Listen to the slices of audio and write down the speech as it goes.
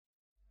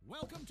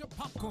Welcome to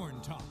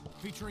Popcorn Talk,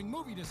 featuring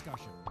movie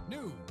discussion,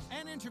 news,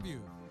 and interviews.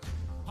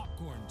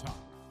 Popcorn Talk,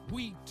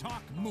 we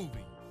talk movies.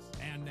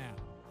 And now,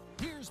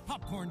 here's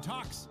Popcorn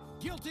Talk's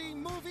Guilty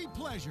Movie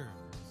Pleasures.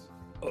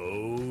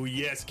 Oh,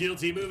 yes,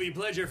 Guilty Movie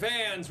Pleasure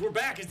fans. We're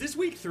back. Is this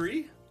week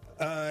 3?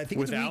 I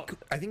think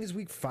it's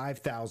week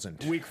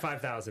 5,000. Week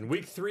 5,000.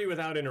 Week 3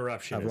 without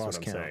interruption I've is lost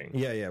what I'm count.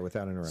 saying. Yeah,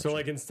 without interruption. So,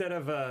 like, instead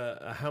of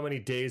how many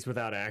days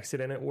without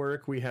accident at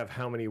work, we have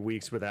how many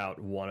weeks without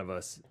one of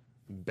us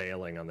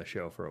bailing on the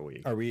show for a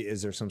week.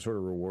 Is there some sort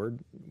of reward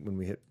when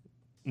we hit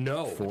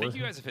No. 4? I think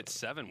you guys have hit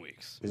 7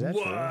 weeks. Is that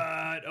What?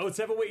 true? Oh,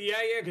 7 weeks? Yeah,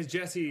 because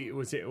Jesse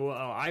was it. Well,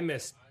 I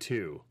missed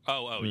 2.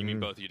 Oh, you mean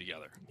both of you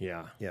together?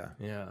 Yeah.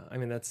 Yeah. I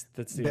mean, that's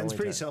the Ben's only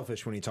pretty time.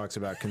 selfish when he talks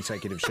about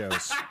consecutive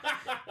shows.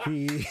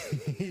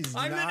 He's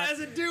I meant as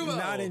a duo.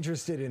 Not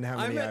interested in how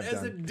many meant I've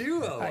as done. a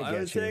duo.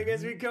 I was saying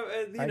as we come,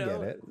 I get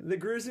it. the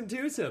gruesome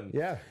twosome.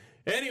 Yeah.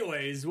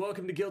 Anyways,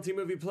 welcome to Guilty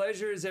Movie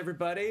Pleasures,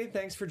 everybody.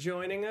 Thanks for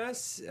joining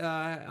us.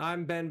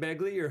 I'm Ben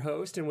Begley, your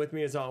host, and with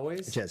me as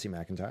always, Jesse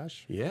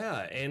McIntosh.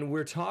 Yeah, and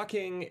we're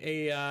talking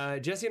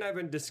Jesse and I have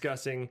been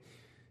discussing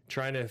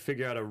trying to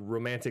figure out a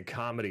romantic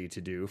comedy to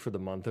do for the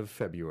month of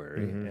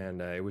February, and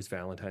it was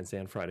Valentine's Day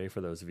on Friday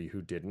for those of you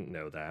who didn't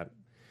know that.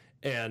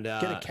 And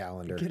Get a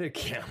calendar. Get a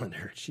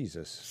calendar.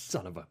 Jesus.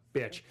 Son of a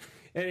bitch.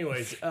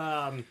 Anyways,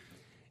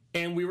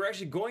 and we were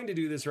actually going to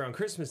do this around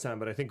Christmas time,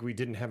 but I think we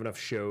didn't have enough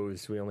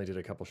shows. We only did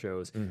a couple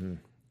shows.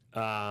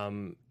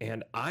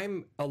 And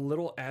I'm a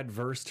little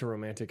adverse to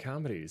romantic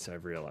comedies,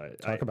 I've realized.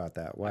 Talk about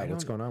that. Why?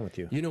 What's going on with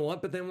you? You know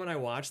what? But then when I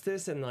watched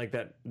this and like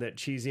that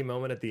cheesy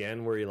moment at the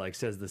end where he like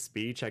says the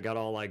speech, I got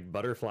all like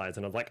butterflies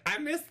and I was like, I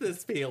miss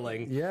this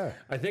feeling. Yeah.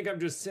 I think I'm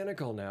just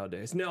cynical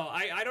nowadays. No,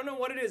 I don't know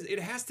what it is. It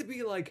has to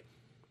be like,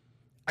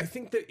 I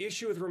think the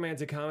issue with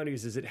romantic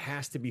comedies is it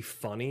has to be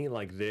funny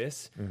like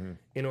this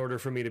in order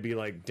for me to be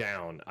like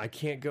down. I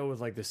can't go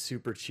with like the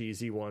super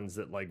cheesy ones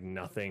that like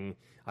nothing.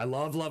 I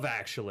love Love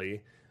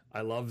Actually.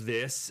 I love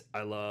this.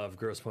 I love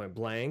Grosse Pointe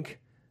Blank.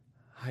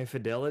 High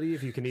Fidelity,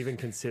 if you can even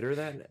consider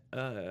that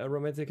a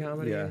romantic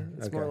comedy. Yeah,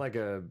 It's more like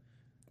a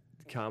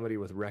comedy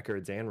with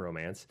records and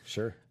romance.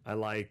 Sure. I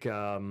like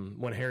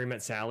When Harry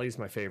Met Sally is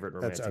my favorite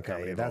romantic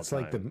comedy of all That's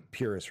like time. the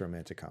purest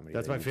romantic comedy.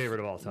 That's that my you've favorite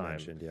of all time.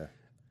 mentioned, yeah.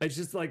 It's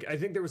just like, I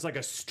think there was like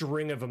a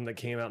string of them that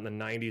came out in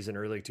the 90s and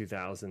early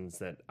 2000s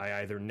that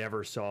I either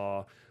never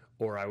saw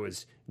or I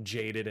was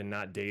jaded and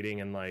not dating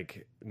and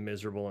like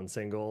miserable and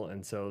single.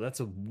 And so that's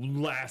the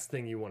last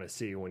thing you want to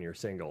see when you're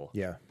single.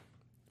 Yeah.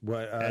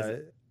 What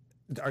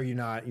are you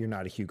not? You're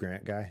not a Hugh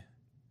Grant guy?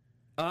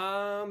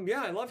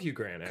 Yeah, I love Hugh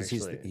Grant, Because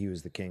actually. he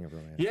was the king of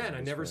romantic. Yeah, and I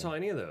comedies never for- saw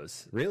any of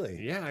those.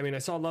 Really? Yeah, I mean, I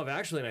saw Love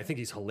Actually, and I think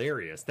he's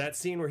hilarious. That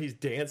scene where he's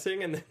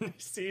dancing and then he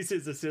sees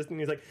his assistant, and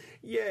he's like,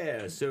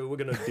 yeah, so we're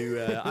going to do...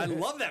 I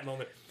love that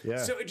moment. Yeah.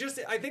 So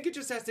I think it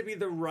just has to be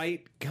the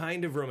right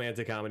kind of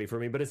romantic comedy for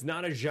me, but it's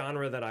not a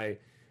genre that I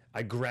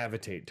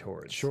gravitate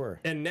towards. Sure.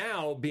 And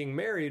now, being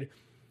married...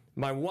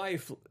 My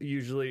wife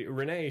usually,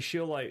 Renee,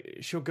 she'll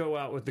go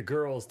out with the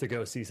girls to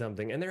go see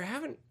something, and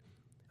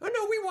Oh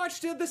no, we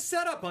watched The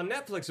Setup on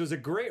Netflix. It was a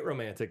great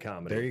romantic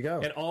comedy. There you go.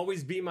 And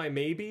Always Be My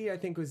Maybe, I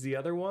think, was the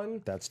other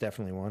one. That's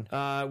definitely one.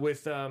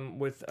 With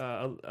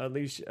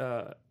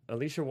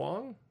Alicia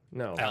Wong?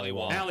 No. Ali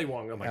Wong. Ali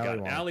Wong. Oh my Ali God.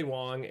 Wong. Ali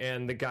Wong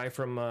and the guy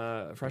from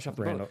Fresh Off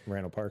the Boat.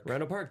 Randall Park.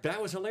 Randall Park.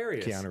 That was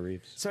hilarious. Keanu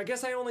Reeves. So I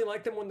guess I only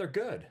like them when they're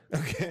good.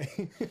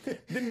 Okay.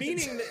 The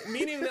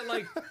meaning that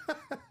like,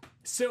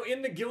 so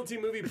in the guilty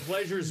movie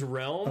pleasures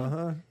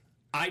realm,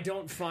 I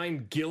don't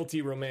find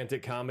guilty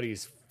romantic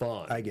comedies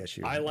fun. I guess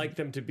you. I like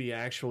them to be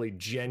actually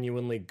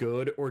genuinely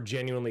good or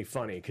genuinely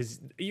funny. Because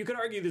you could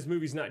argue this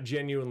movie's not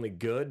genuinely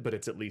good, but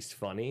it's at least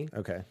funny.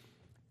 Okay.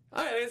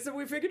 All right, that's what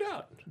we figured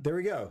out. There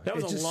we go. That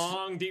was a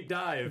long, deep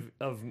dive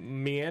of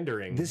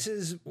meandering. This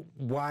is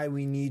why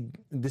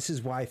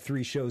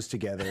 3 shows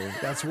together.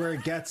 That's where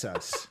it gets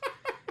us.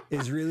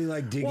 Is really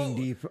like digging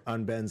deep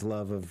on Ben's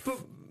love of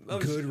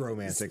good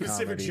romantic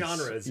specific comedies.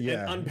 genres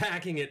and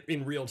unpacking it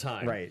in real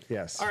time. Right,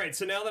 yes. All right,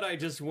 so now that I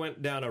just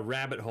went down a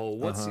rabbit hole,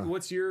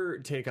 what's your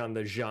take on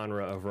the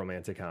genre of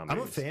romantic comedies?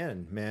 I'm a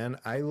fan, man.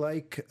 I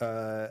like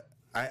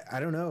I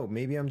don't know.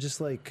 Maybe I'm just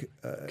like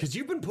because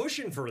you've been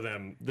pushing for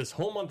them this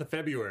whole month of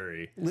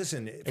February.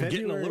 listen, And getting a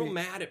February, little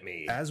mad at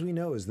me as we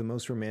know, is the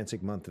most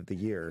romantic month of the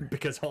year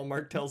because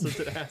Hallmark tells us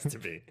it has to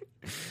be.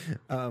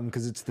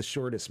 because it's the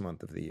shortest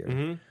month of the year.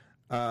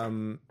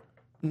 Mm-hmm.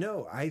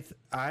 No,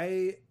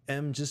 I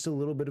am just a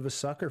little bit of a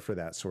sucker for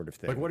that sort of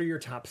thing. Like, what are your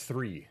top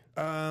 3?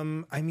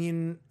 I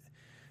mean,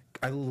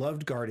 I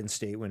loved Garden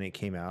State when it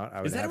came out. I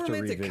would Is that have a to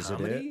romantic revisit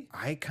comedy? it.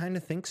 I kind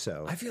of think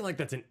so. I feel like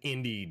that's an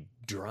indie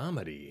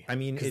dramedy. I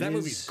mean, because it that is-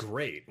 movie's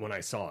great when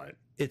I saw it.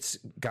 it's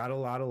got a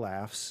lot of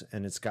laughs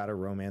and it's got a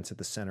romance at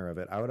the center of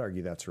it. I would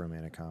argue that's a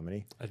romantic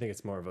comedy. I think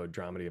it's more of a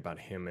dramedy about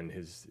him and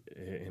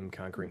him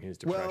conquering his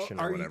depression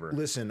or whatever.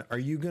 Listen, are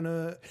you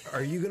gonna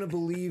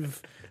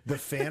believe the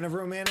fan of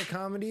romantic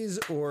comedies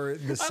or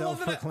the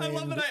self-proclaimed? I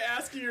love that I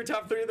ask you your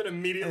top 3 and then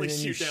immediately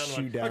shoot down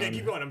one. Okay,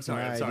 keep going. I'm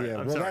sorry.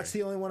 Well, that's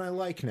the only one I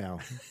like now.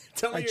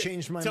 I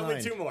changed my mind.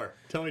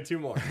 Tell me two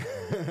more.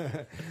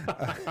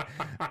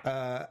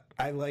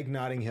 I like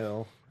Notting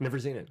Hill. Never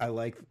seen it. I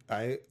like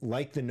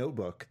The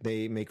Notebook.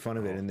 They make fun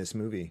of it in this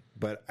movie,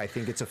 but I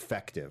think it's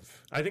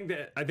effective. I think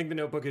The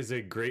Notebook is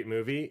a great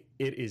movie.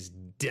 It is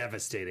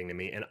devastating to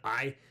me, and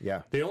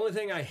the only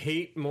thing I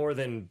hate more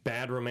than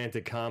bad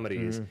romantic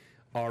comedies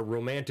are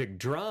romantic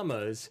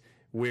dramas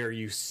where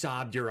you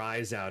sobbed your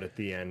eyes out at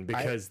the end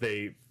because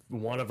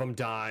one of them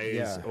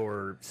dies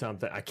or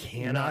something. I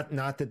cannot.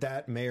 Not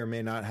that may or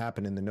may not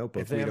happen in The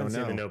Notebook. If they haven't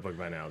seen The Notebook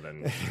by now,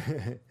 then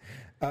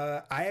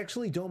I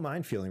actually don't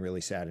mind feeling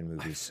really sad in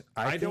movies.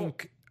 I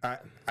think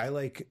I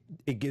like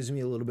it. Gives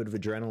me a little bit of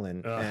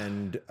adrenaline,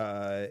 and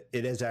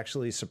it is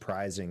actually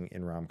surprising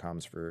in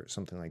rom-coms for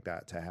something like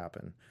that to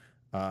happen.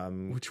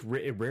 Which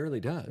it rarely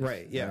does.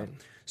 Right? Yeah. Right?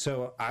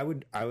 So I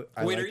would. I wait.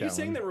 Like are you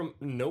saying that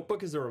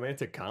Notebook is a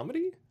romantic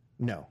comedy?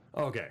 No.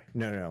 Okay.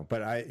 No.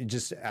 But I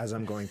just, as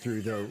I'm going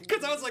through the...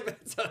 Because I was like,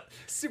 that's a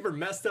super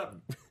messed up...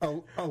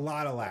 A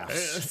lot of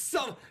laughs.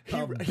 He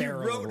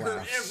wrote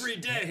her every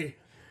day.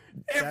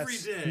 Every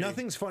day.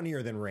 Nothing's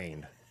funnier than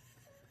Rain.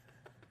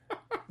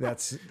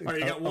 That's all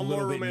right, you got one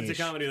more romantic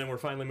comedy, then we're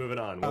finally moving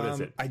on. What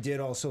is it? I did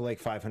also like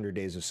 500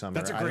 Days of Summer.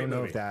 That's a great I don't know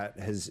movie. if that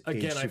has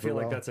Again, I feel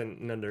well. like that's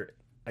another...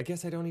 I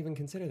guess I don't even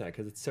consider that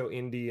because it's so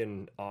indie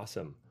and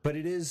awesome. But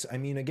it is, I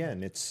mean,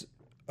 again, it's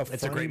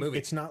a great movie.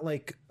 It's not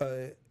like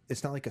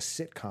a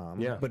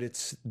sitcom,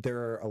 but there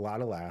are a lot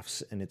of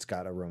laughs and it's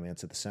got a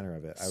romance at the center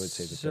of it. I would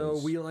say that.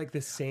 So we like the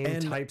same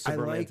types of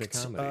romantic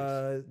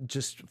comedies.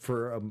 Just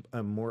for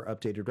a more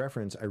updated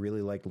reference, I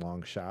really liked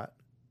Long Shot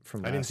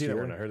from last year. I didn't see that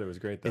one. I heard it was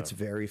great though. It's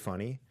very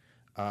funny.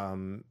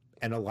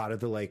 And a lot of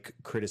the like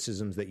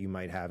criticisms that you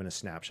might have in a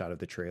snapshot of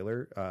the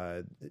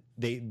trailer,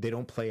 they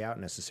don't play out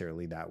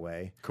necessarily that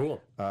way.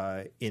 Cool.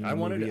 In the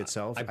movie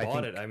itself, I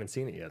bought it. I haven't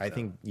seen it yet. I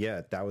think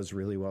that was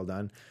really well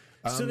done.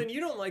 So then you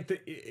don't like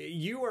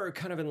you are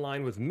kind of in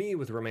line with me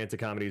with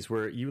romantic comedies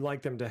where you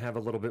like them to have a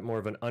little bit more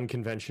of an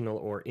unconventional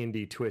or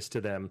indie twist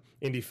to them,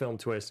 indie film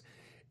twist.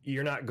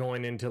 You're not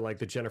going into like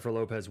the Jennifer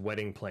Lopez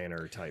Wedding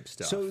Planner type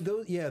stuff. So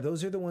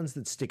those are the ones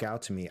that stick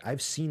out to me.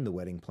 I've seen The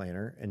Wedding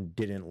Planner and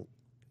didn't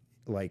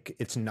like.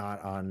 It's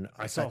not on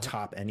a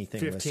top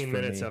anything. 15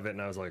 minutes of it,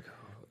 and I was like,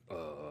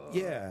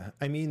 yeah.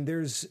 I mean,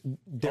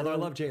 although I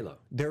love J-Lo.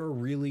 There are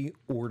really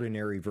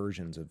ordinary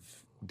versions of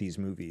these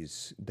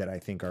movies that I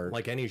think are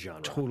like any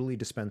genre totally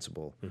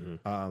dispensable.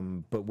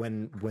 But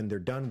when they're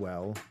done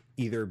well,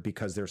 either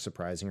because they're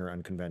surprising or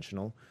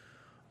unconventional,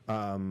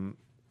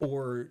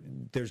 or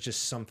there's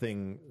just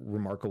something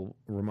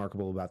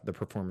remarkable about the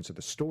performance of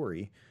the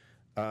story,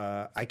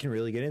 I can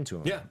really get into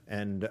them. Yeah,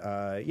 and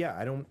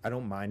I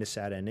don't mind a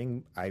sad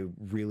ending. I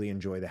really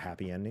enjoy the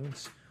happy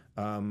endings.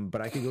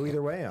 But I could go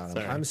either way on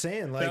them. I'm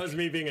saying, like, that was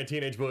me being a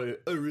teenage boy.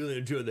 I really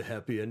enjoy the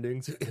happy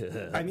endings.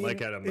 I mean,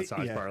 like at a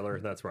massage parlor.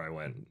 That's where I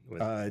went.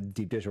 With...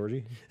 Deep dish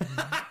orgy.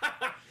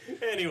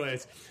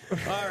 Anyways,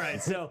 all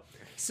right. So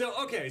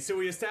okay. So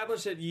we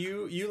established that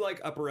you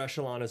like upper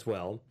echelon as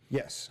well.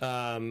 Yes.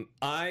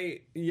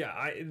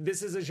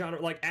 This is a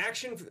genre like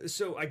action.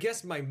 So I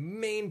guess my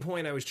main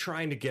point I was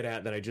trying to get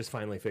at that I just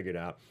finally figured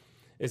out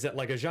is that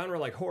like a genre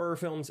like horror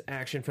films,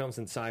 action films,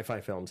 and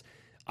sci-fi films.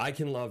 I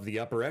can love the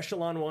upper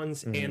echelon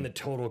ones and the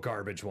total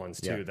garbage ones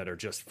too that are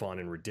just fun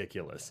and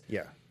ridiculous.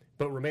 Yeah.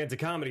 But romantic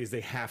comedies,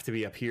 they have to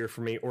be up here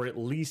for me, or at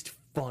least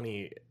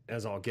funny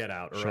as all get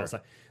out, or else.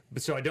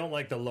 So I don't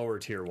like the lower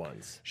tier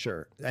ones.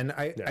 Sure, and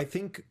I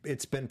think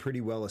it's been pretty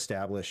well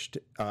established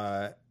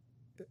over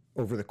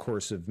the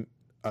course of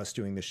us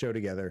doing the show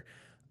together.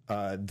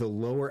 The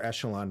lower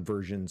echelon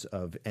versions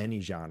of any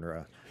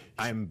genre,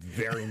 I'm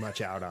very much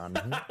out on.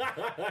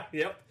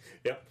 Yep.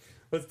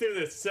 Let's do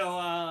this.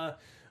 So.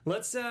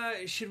 Let's.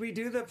 Should we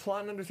do the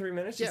plot in under 3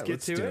 minutes? Just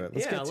get to it.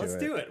 Let's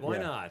do it. Why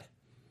not?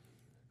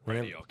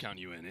 Ready, I'll count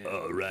you in.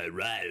 Oh, right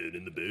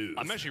in the booth.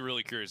 I'm actually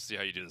really curious to see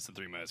how you do this in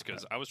 3 minutes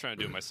because I was trying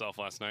to do it myself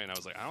last night and I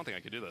was like, I don't think I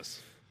could do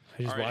this.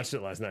 I just watched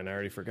it last night and I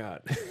already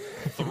forgot.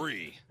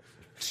 3,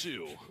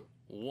 2,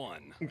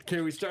 1.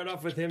 Okay, we start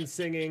off with him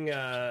singing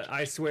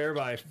 "I Swear"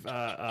 by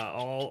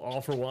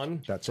All for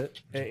One. That's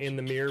it. In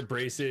the mirror,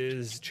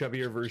 braces,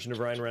 chubbier version of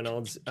Ryan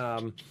Reynolds.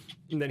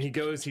 And then he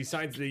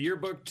signs the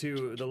yearbook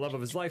to the love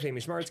of his life, Amy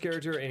Smart's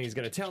character, and he's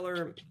going to tell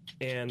her.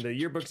 And the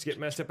yearbooks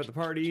get messed up at the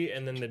party,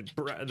 and then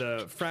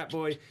the frat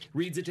boy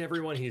reads it to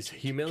everyone. He's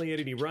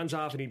humiliated. He runs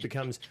off, and he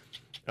becomes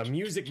a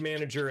music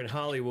manager in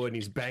Hollywood, and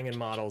he's banging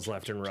models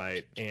left and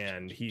right.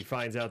 And he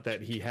finds out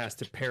that he has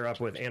to pair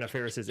up with Anna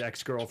Faris's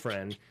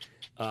ex-girlfriend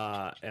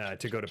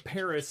to go to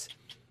Paris.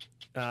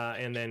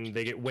 and then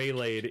they get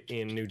waylaid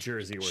in New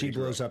Jersey. Where She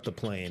blows up the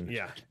plane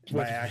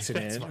by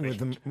accident with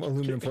the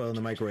aluminum foil in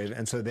the microwave.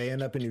 And so they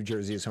end up in New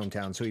Jersey, his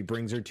hometown. So he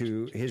brings her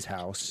to his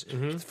house.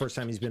 It's the first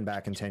time he's been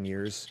back in 10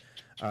 years.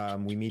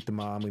 We meet the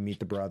mom, we meet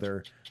the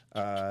brother,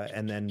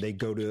 and then they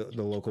go to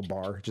the local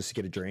bar just to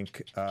get a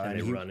drink.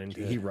 And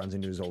he runs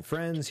into his old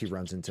friends. He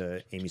runs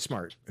into Amy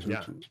Smart, who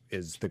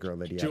is the girl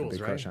that he had a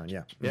big crush on.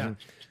 Yeah. Yeah.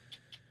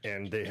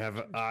 And they have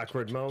an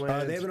awkward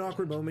moment. They have an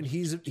awkward moment.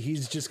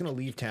 He's just gonna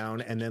leave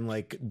town, and then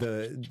like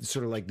the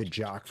sort of like the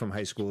jock from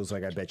high school is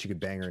like, I bet you could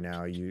bang her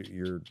now.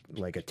 You're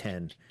like a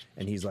 10,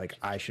 and he's like,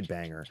 I should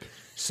bang her.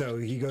 So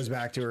he goes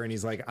back to her, and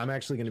he's like, I'm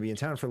actually gonna be in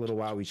town for a little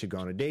while. We should go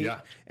on a date.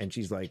 And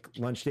she's like,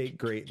 lunch date,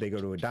 great. They go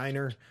to a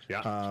diner.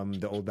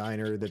 The old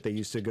diner that they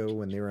used to go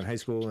when they were in high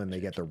school, and they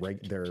get their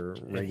regular.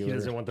 He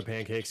doesn't want the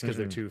pancakes because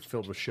they're too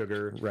filled with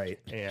sugar. Right.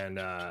 And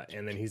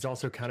then he's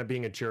also kind of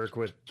being a jerk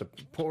with the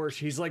Porsche.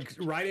 He's like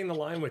riding the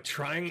line with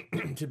trying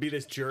to be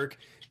this jerk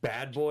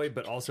bad boy,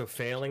 but also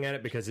failing at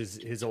it because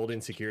his old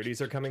insecurities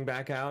are coming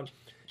back out.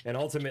 And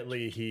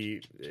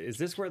ultimately, is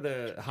this where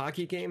the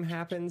hockey game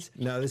happens?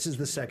 No, this is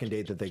the second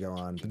date that they go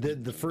on.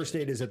 The first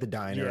date is at the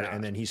diner,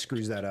 and then he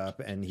screws that up,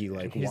 and he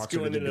walks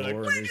over the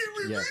door. Like,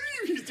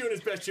 he's doing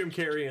his best Jim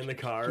Carrey in the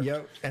car.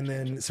 Yep. And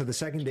then so the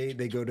second date,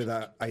 they go to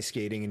the ice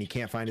skating, and he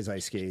can't find his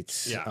ice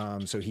skates.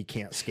 So he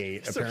can't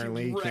skate. So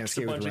apparently, he can't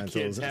skate a bunch with of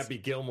kids, Happy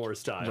Gilmore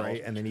style.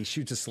 Right. And then he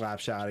shoots a slap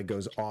shot. It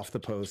goes off the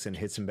post and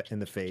hits him in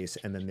the face.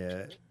 And then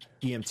the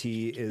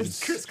EMT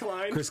is Chris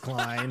Klein. Chris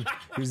Klein,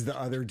 who's the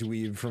other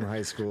dweeb from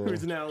high school.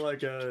 Who's now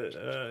like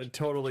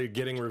totally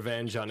getting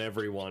revenge on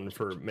everyone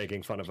for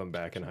making fun of him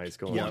back in high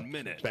school. 1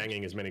 minute.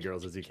 Banging as many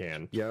girls as he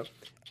can. Yep.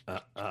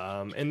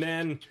 And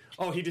then,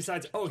 he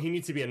decides, he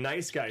needs to be a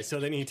nice guy. So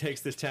then he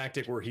takes this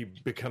tactic where he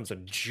becomes a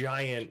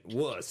giant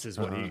wuss, is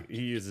what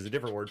he uses a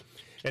different word.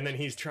 And then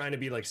he's trying to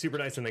be like super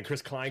nice, and then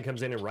Chris Klein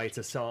comes in and writes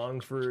a song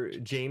for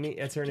Jamie.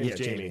 That's her name,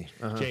 Jamie.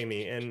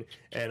 Jamie,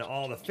 and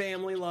all the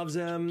family loves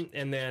him.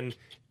 And then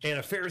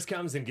Anna Faris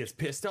comes and gets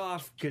pissed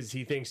off because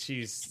he thinks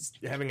she's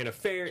having an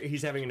affair.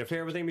 He's having an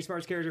affair with Amy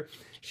Smart's character.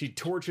 She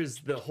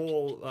torches the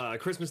whole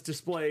Christmas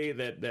display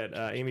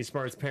that Amy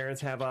Smart's parents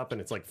have up, and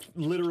it's like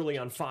literally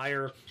on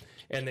fire.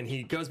 And then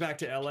he goes back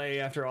to L.A.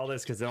 after all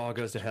this because it all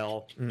goes to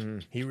hell.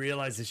 He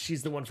realizes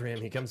she's the one for him.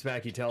 He comes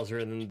back, he tells her,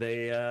 and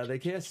then they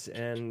kiss,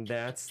 and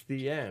that's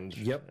the end.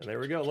 Yep. And there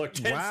we go. Look,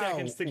 10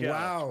 seconds to go.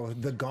 Wow.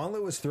 The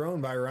gauntlet was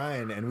thrown by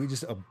Ryan, and we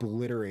just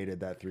obliterated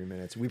that 3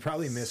 minutes. We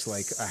probably missed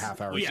like a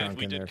half hour chunk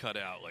we in did there. Cut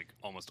out like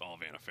almost all of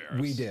Anna Faris.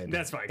 We did.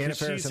 That's fine. Anna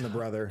Faris and the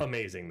brother.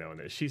 Amazing, though, in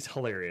this. She's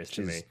hilarious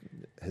to me.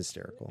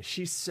 Hysterical.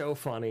 She's so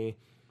funny.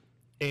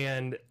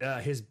 And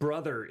his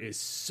brother is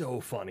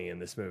so funny in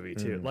this movie,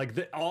 too.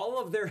 Like,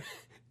 all of their...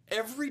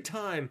 Every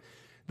time,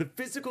 the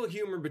physical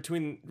humor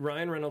between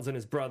Ryan Reynolds and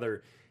his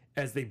brother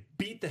as they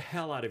beat the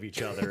hell out of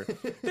each other.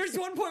 There's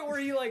one point where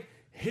he like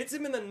hits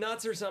him in the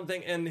nuts or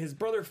something, and his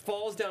brother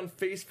falls down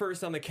face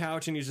first on the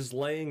couch, and he's just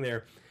laying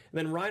there. And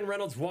then Ryan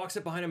Reynolds walks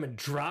up behind him and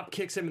drop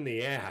kicks him in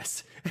the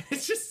ass.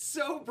 It's just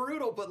so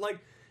brutal, but like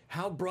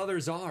how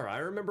brothers are. I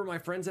remember my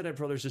friends that had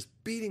brothers just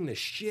beating the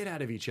shit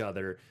out of each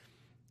other.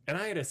 And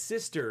I had a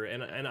sister,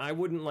 and I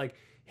wouldn't like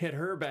hit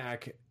her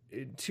back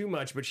too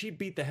much, but she'd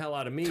beat the hell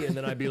out of me, and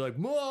then I'd be like,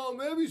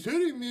 Mom, Abby's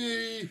hitting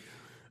me.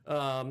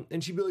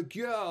 And she'd be like,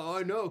 yeah,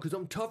 I know, because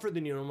I'm tougher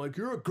than you. And I'm like,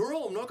 you're a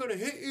girl, I'm not going to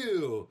hit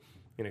you.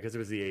 You know, because it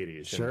was the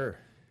 80s. Sure. And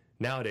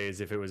nowadays,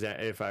 if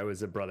I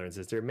was a brother and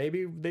sister,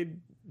 maybe they'd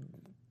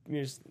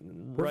just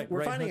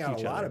we're finding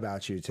out a lot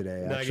about you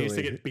today. Actually. I used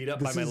to get beat up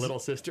by my little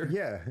sister.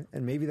 Yeah,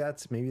 and maybe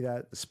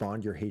that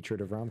spawned your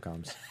hatred of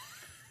rom-coms.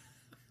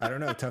 I don't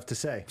know. Tough to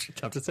say.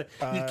 Tough to say.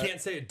 You can't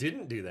say it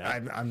didn't do that.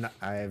 I'm not.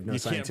 I have no you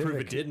scientific can't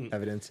prove it didn't.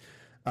 evidence.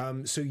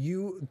 So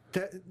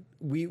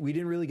we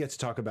didn't really get to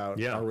talk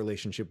about our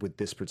relationship with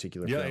this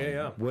particular film.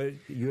 Yeah. What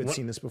you had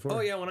seen this before?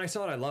 Oh yeah, when I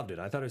saw it, I loved it.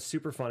 I thought it was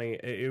super funny.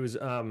 It was.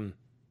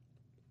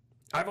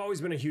 I've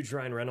always been a huge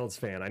Ryan Reynolds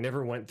fan. I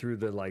never went through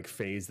the like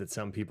phase that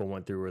some people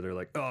went through where they're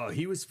like, oh,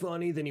 he was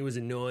funny, then he was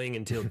annoying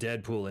until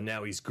Deadpool, and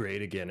now he's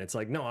great again. It's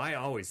like, no, I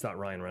always thought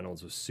Ryan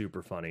Reynolds was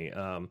super funny.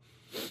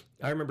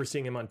 I remember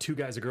seeing him on Two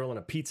Guys, a Girl, in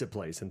a Pizza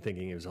Place and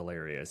thinking he was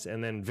hilarious.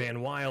 And then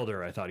Van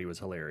Wilder, I thought he was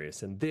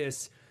hilarious. And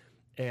this,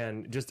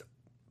 and just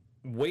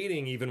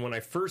waiting, even when I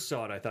first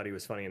saw it, I thought he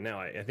was funny. And now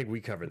I think we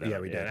covered that. Yeah,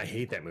 we did. And I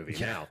hate that movie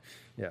now.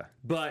 Yeah.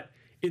 But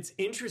it's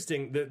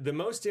interesting. The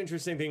most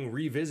interesting thing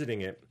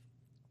revisiting it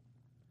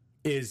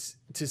is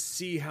to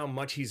see how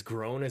much he's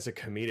grown as a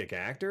comedic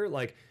actor.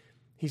 Like,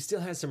 he still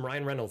has some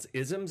Ryan Reynolds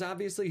isms,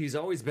 obviously. He's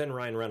always been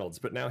Ryan Reynolds,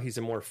 but now he's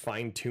a more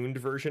fine-tuned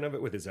version of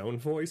it with his own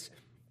voice.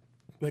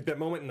 Like that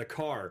moment in the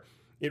car,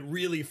 it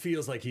really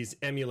feels like he's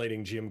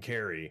emulating Jim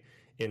Carrey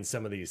in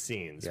some of these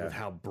scenes with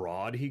how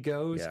broad he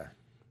goes. Yeah.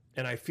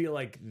 And I feel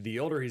like the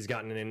older he's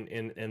gotten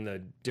in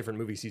the different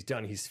movies he's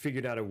done, he's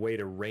figured out a way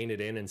to rein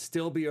it in and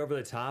still be over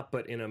the top,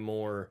 but in a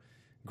more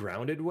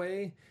grounded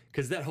way.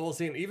 Because that whole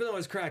scene, even though I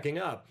was cracking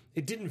up,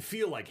 it didn't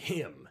feel like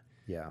him.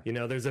 Yeah. You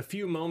know, there's a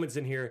few moments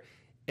in here,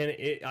 and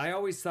I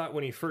always thought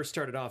when he first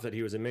started off that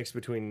he was a mix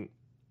between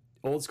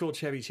old school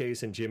Chevy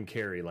Chase and Jim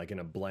Carrey like in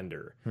a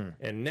blender.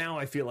 And now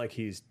I feel like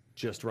he's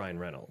just Ryan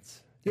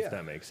Reynolds, if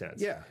that makes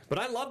sense. Yeah. But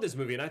I love this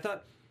movie, and I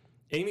thought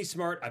Amy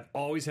Smart, I've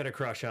always had a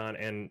crush on,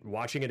 and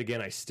watching it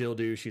again, I still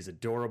do. She's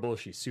adorable.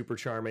 She's super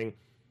charming.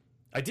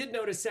 I did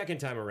notice second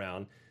time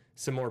around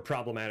some more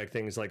problematic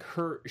things, like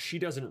she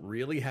doesn't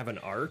really have an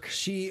arc.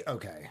 She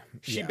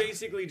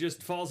basically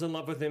just falls in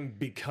love with him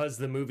because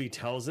the movie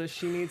tells us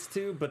she needs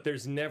to, but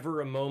there's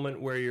never a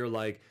moment where you're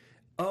like,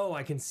 oh,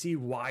 I can see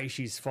why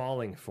she's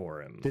falling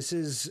for him. This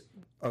is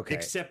okay.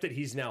 Except that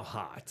he's now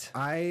hot.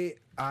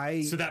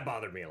 So that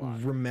bothered me a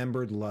lot.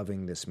 Remembered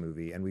loving this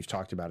movie, and we've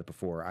talked about it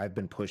before. I've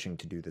been pushing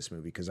to do this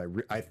movie because I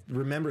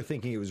remember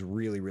thinking it was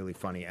really, really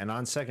funny. And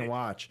on second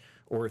watch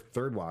or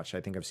third watch,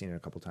 I think I've seen it a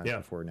couple times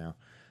before now.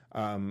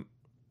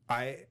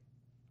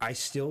 I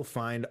still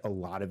find a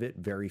lot of it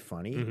very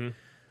funny,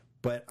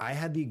 but I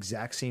had the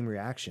exact same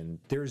reaction.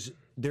 There's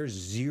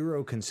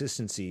zero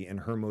consistency in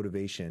her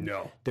motivation.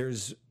 No.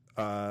 There's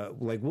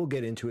like, we'll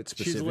get into it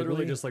specifically. She's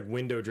literally just like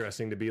window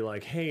dressing to be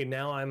like, hey,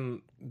 now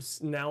I'm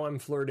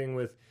flirting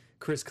with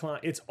Chris Klein.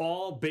 It's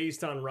all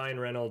based on Ryan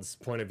Reynolds'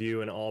 point of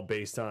view and all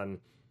based on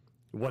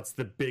what's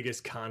the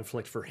biggest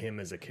conflict for him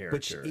as a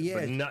character.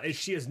 But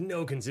she has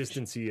no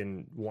consistency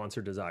in wants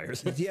or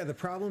desires. Yeah, the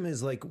problem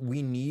is, like,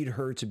 we need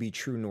her to be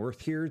true north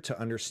here to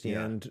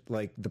understand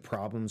like the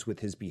problems with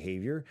his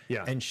behavior.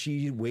 Yeah, and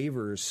she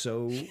wavers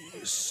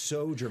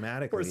so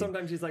dramatically. Or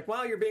sometimes she's like,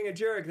 "Wow, you're being a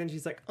jerk." Then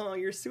she's like, "Oh,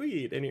 you're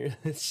sweet," and you're.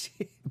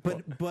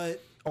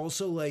 But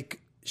also,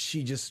 like,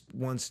 she's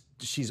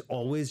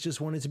always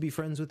just wanted to be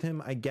friends with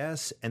him, I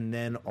guess. And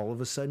then all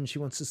of a sudden she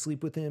wants to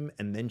sleep with him.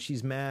 And then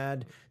she's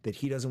mad that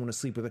he doesn't want to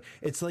sleep with her.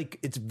 It's like,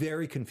 it's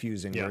very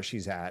confusing where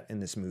she's at in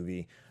this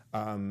movie.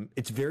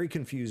 It's very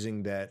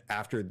confusing that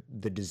after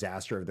the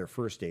disaster of their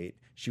first date,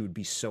 she would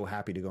be so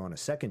happy to go on a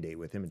second date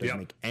with him. It doesn't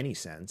make any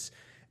sense.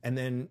 And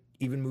then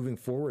even moving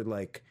forward,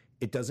 like,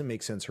 it doesn't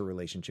make sense, her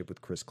relationship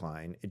with Chris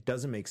Klein. It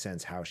doesn't make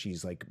sense how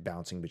she's like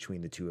bouncing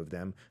between the two of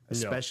them,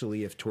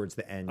 especially if towards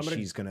the end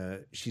she's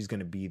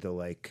gonna be the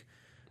like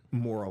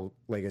moral,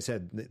 like I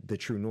said, the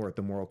true north,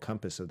 the moral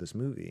compass of this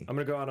movie. I'm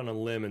gonna go out on a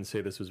limb and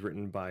say this was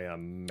written by a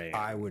man.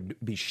 I would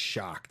be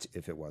shocked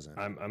if it wasn't.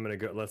 I'm gonna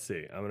go. Let's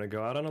see. I'm gonna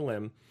go out on a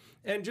limb,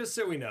 and just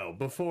so we know,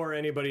 before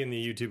anybody in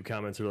the YouTube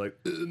comments are like,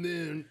 "Oh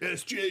man,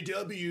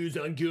 SJWs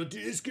on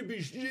guilty. This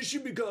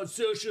should be called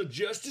social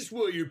justice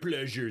warrior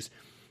pleasures."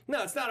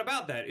 No, it's not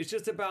about that. It's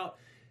just about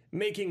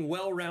making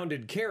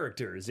well-rounded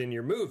characters in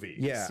your movies.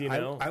 Yeah, you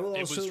know.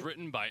 It was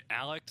written by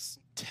Alex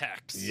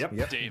Tex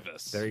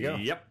Davis. There you go.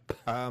 Yep.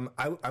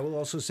 I will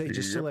also say,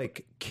 just to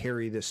like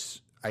carry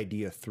this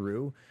idea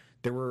through,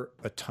 there were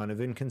a ton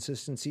of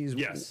inconsistencies.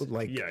 Yes.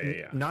 Like,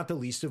 not the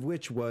least of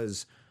which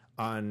was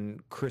on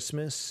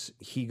Christmas,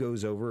 he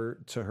goes over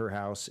to her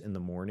house in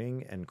the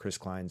morning, and Chris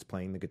Klein's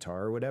playing the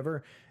guitar or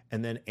whatever,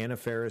 and then Anna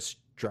Faris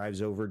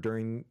drives over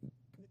during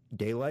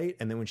daylight,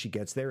 and then when she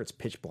gets there it's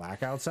pitch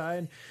black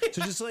outside.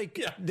 So just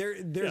like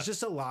there's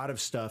just a lot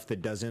of stuff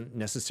that doesn't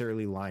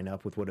necessarily line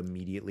up with what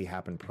immediately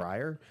happened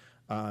prior,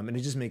 and it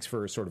just makes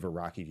for sort of a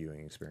rocky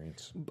viewing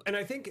experience. And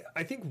I think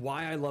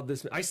why I love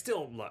this, I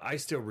still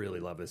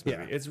really love this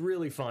movie. It's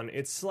really fun.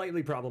 It's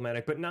slightly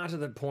problematic, but not to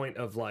the point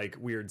of like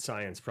weird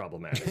science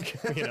problematic.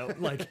 You know,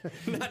 like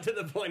not to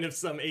the point of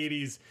some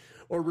 80s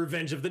or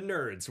Revenge of the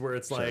Nerds, where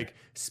it's like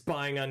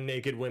spying on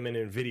naked women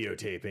and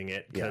videotaping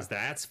it because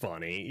that's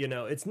funny. You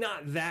know, it's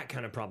not that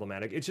kind of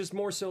problematic. It's just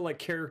more so like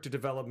character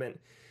development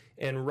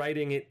and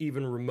writing it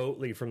even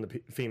remotely from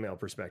the female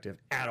perspective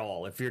at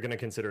all, if you're going to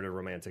consider it a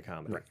romantic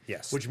comedy. Right.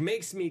 Yes. Which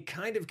makes me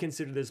kind of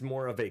consider this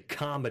more of a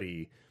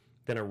comedy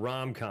than a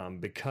rom-com,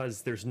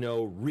 because there's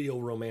no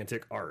real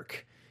romantic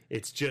arc.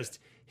 It's just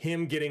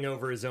him getting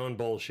over his own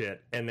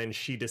bullshit, and then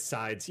she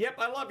decides, "Yep,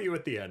 I love you"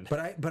 at the end.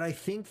 But I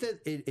think that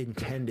it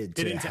intended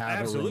to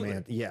have a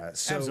romantic. Yeah,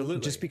 so absolutely.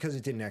 Just because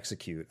it didn't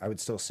execute, I would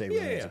still say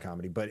romantic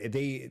comedy. But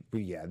they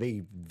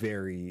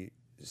very,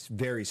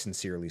 very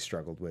sincerely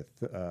struggled with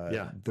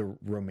the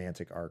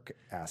romantic arc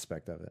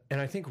aspect of it. And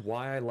I think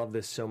why I love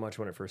this so much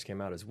when it first came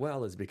out as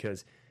well is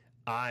because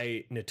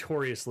I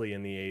notoriously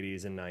in the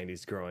 80s and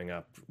 90s growing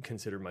up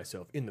considered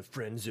myself in the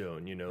friend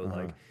zone, you know,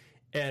 like.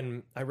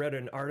 And I read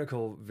an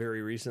article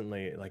very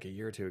recently, like a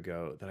year or two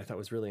ago, that I thought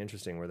was really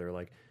interesting, where they're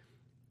like,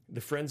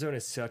 the friend zone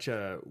is such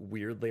a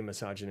weirdly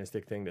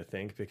misogynistic thing to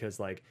think, because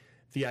like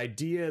the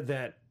idea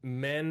that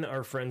men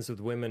are friends with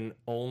women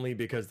only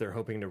because they're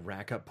hoping to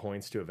rack up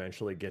points to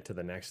eventually get to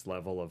the next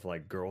level of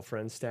like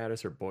girlfriend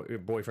status or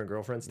boyfriend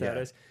girlfriend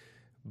status,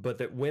 but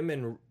that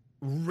women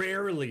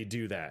rarely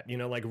do that. You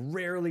know, like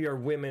rarely are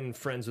women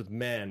friends with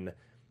men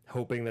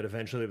hoping that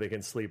eventually they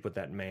can sleep with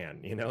that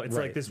man. You know, it's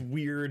like this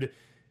weird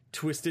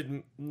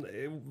twisted,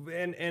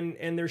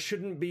 and there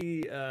shouldn't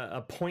be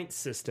a point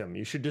system.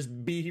 You should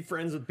just be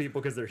friends with people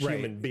because they're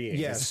human beings.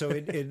 Yeah, so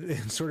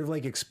it sort of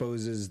like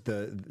exposes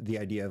the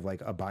idea of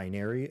like a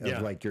binary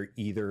of like you're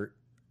either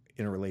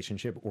in a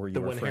relationship or The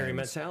you're When Harry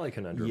Met friends. Sally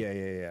conundrum.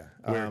 Yeah.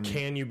 Where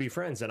can you be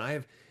friends?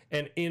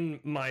 And in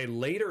my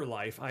later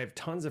life, I have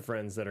tons of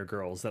friends that are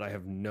girls that I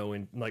have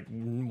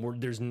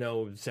there's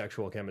no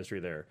sexual chemistry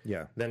there.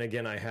 Yeah. Then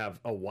again, I have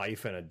a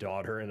wife and a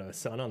daughter and a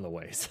son on the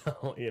way.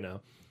 So,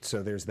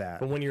 So there's that.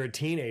 But when you're a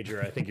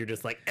teenager, I think you're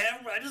just like,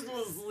 I just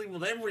want to sleep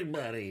with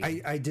everybody.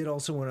 I did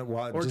also want to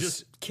watch. Or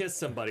just kiss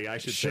somebody, I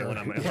should say, Sure. when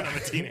I'm a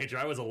teenager.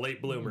 I was a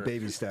late bloomer.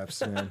 Baby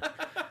steps, man.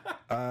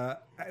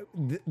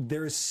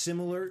 There's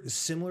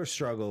similar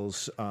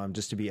struggles,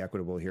 just to be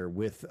equitable here,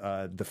 with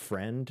the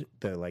friend,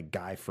 the like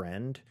guy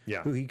friend,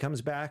 Yeah. who he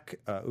comes back,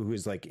 who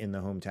is like in the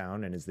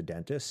hometown and is the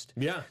dentist.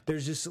 Yeah.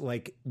 There's just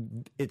like,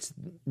 it's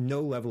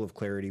no level of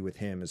clarity with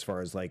him as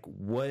far as like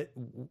what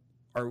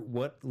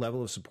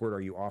level of support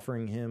are you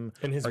offering him?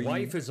 And his Are you-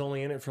 wife is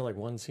only in it for like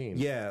one scene.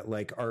 Yeah,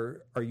 like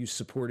are you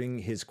supporting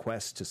his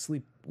quest to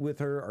sleep with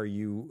her? Are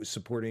you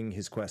supporting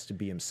his quest to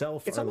be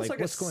himself? It's Or, almost like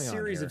what's a going on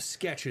series here? of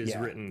sketches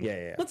Yeah. written.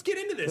 Yeah. Let's get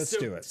into this. Let's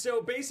do it.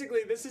 So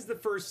basically, this is the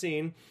first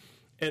scene,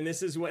 and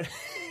this is what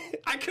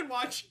I could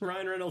watch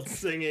Ryan Reynolds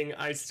singing,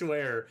 I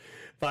swear,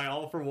 by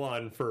All for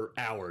One for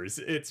hours.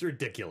 It's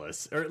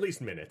ridiculous, or at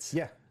least minutes.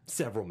 Yeah.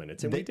 Several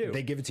minutes, and we do.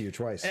 They give it to you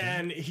twice.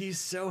 And he's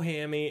so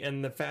hammy,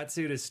 and the fat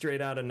suit is straight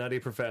out of Nutty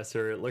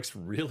Professor. It looks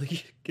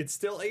really, it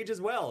still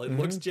ages well. It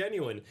looks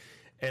genuine.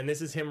 And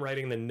this is him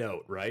writing the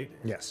note, right?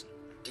 Yes.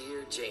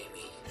 Dear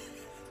Jamie,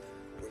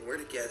 when we're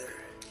together,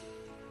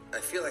 I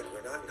feel like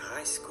we're not in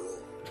high school,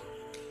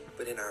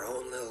 but in our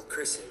own little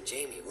Chris and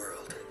Jamie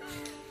world.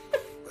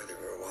 Whether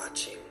we're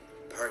watching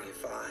Party of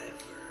Five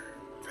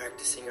or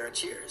practicing our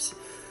cheers,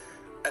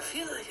 I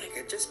feel like I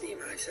could just be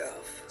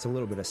myself. It's a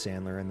little bit of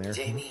Sandler in there.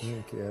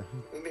 Jamie. Yeah.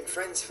 We've been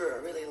friends for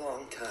a really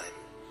long time,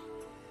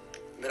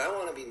 but I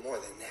want to be more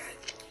than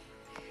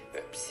that.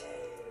 Oops.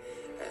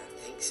 I don't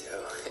think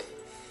so.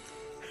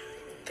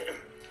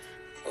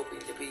 Hoping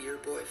to be your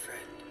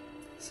boyfriend.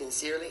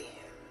 Sincerely,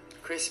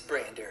 Chris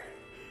Brander,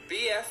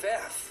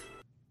 BFF.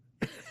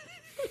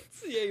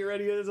 Yeah, you're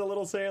ready as a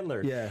little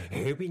Sandler. Yeah.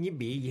 Hoping you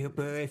be your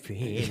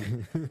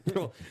boyfriend.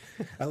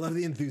 I love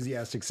the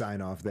enthusiastic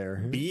sign off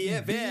there.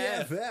 BFF.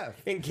 BFF.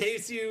 In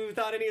case you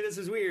thought any of this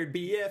was weird,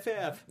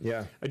 BFF.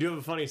 Yeah. I do have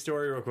a funny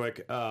story real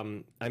quick.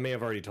 I may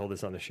have already told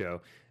this on the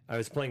show. I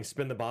was playing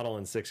Spin the Bottle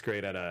in 6th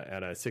grade at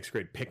a 6th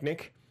grade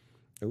picnic.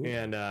 Ooh.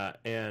 And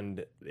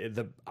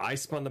I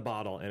spun the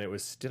bottle, and it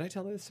was. Did I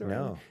tell this story?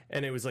 No.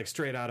 And it was like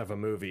straight out of a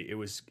movie. It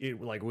was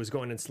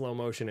going in slow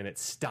motion, and it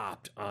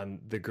stopped on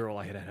the girl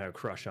I had had a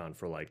crush on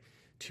for like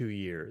 2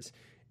 years.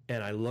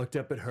 And I looked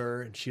up at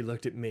her, and she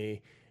looked at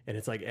me, and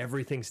it's like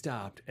everything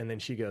stopped. And then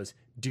she goes,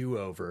 "Do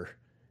over,"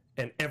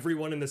 and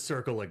everyone in the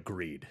circle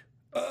agreed.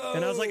 Oh.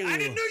 And I was like, I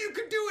didn't know you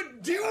could do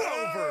a do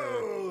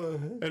over.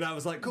 And I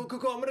was like, cool.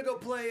 I'm gonna go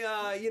play,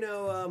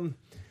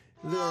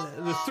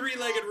 the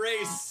three-legged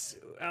race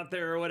out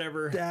there or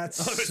whatever.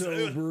 That's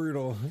so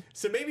brutal.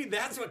 So maybe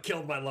that's what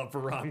killed my love for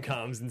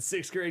rom-coms in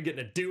 6th grade,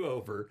 getting a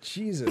do-over.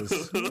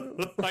 Jesus.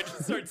 I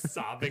just start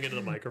sobbing into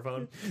the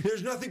microphone.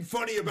 There's nothing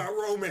funny about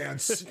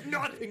romance.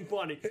 Nothing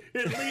funny.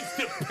 It leads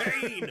to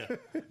pain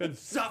and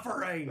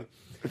suffering.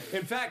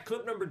 In fact,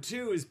 clip number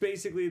 2 is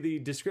basically the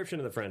description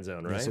of the friend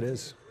zone, right? Yes, it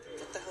is.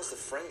 What the hell's the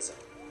friend zone?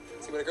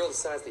 See, when a girl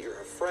decides that you're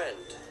her friend,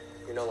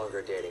 you're no longer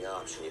a dating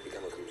option. You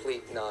become a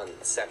complete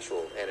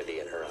non-sexual entity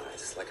in her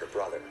eyes, like her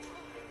brother,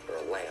 or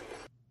a lamp.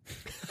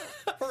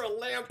 Or a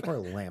lamp. Or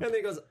a lamp. And then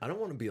he goes, I don't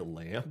want to be a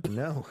lamp.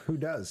 No, who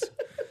does?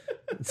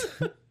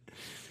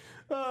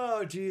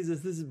 Oh, Jesus,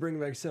 this is bringing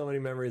back so many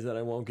memories that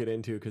I won't get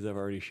into because I've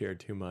already shared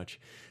too much.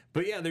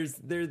 But yeah,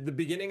 the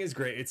beginning is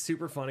great. It's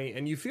super funny,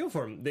 and you feel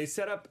for him. They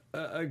set up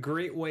a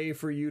great way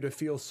for you to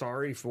feel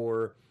sorry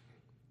for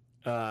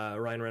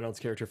Ryan Reynolds'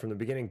 character from the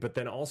beginning, but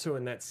then also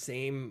in that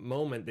same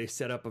moment, they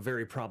set up a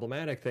very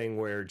problematic thing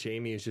where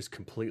Jamie is just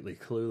completely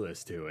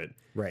clueless to it.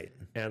 Right.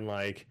 And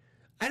like,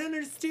 I don't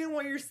understand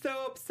why you're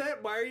so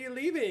upset. Why are you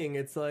leaving?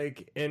 It's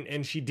like,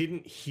 and she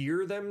didn't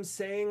hear them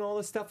saying all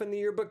this stuff in the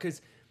yearbook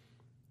because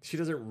she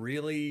doesn't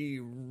really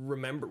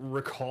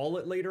recall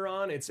it later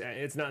on. It's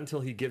not until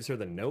he gives her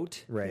the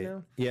note, Right. you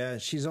know? Yeah.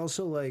 She's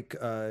also like,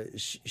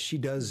 she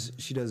does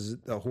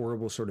a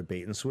horrible sort of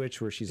bait and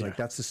switch where she's like,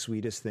 that's the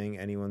sweetest thing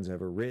anyone's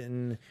ever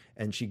written.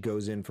 And she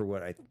goes in for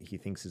what he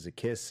thinks is a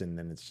kiss, and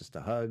then it's just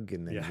a hug.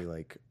 And then he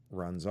like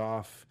runs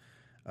off.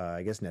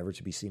 I guess never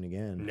to be seen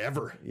again.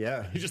 Never.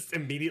 Yeah. He just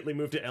immediately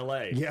moved to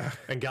LA. Yeah.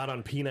 And got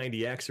on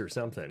P90X or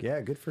something.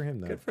 Yeah. Good for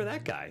him though. Good for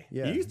that guy.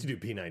 Yeah. He used to do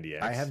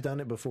P90X. I have done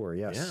it before.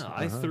 Yes. Yeah.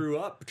 I threw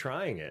up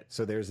trying it.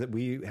 So there's that.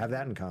 We have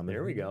that in common.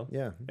 There we go.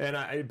 Yeah.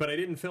 And but I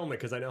didn't film it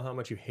because I know how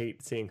much you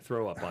hate seeing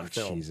throw up on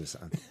film. Jesus.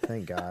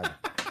 Thank God.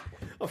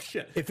 Oh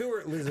shit. If it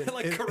were, listen,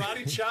 like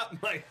karate chop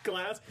my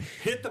glass,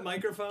 hit the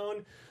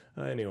microphone.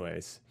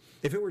 Anyways.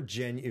 If it were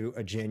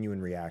a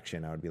genuine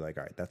reaction, I would be like,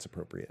 all right, that's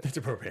appropriate. That's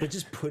appropriate. But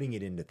just putting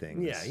it into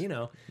things. Yeah, you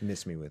know.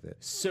 Miss me with it.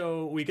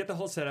 So we get the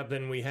whole setup,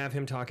 then we have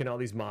him talking to all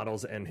these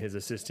models and his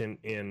assistant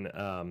in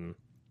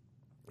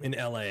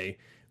LA,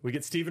 We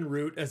get Stephen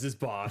Root as his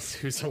boss,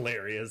 who's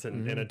hilarious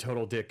and a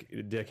total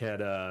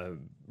dickhead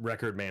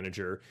record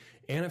manager.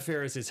 Anna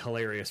Faris is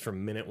hilarious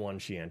from minute one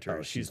she enters.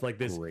 Oh, she's like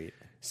this great.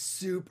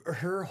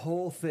 her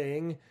whole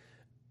thing.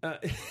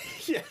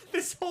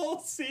 This whole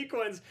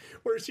sequence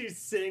where she's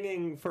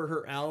singing for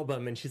her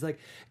album and she's like,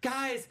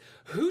 guys,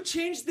 who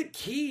changed the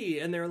key?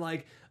 And they're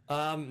like,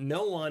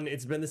 no one.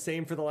 It's been the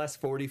same for the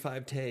last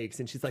 45 takes.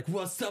 And she's like,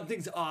 well,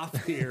 something's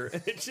off here.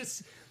 And it's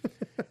just,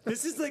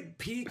 this is like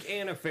peak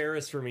Anna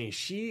Faris for me.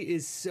 She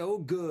is so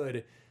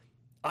good.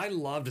 I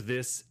loved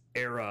this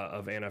era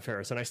of Anna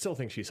Faris, and I still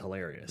think she's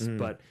hilarious.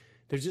 But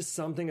there's just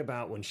something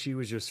about when she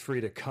was just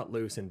free to cut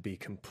loose and be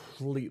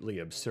completely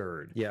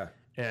absurd. Yeah.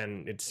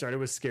 And it started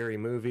with Scary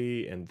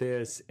Movie and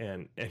this,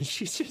 and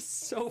she's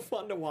just so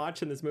fun to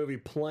watch in this movie,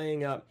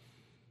 playing up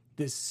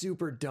this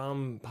super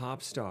dumb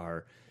pop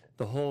star.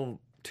 The whole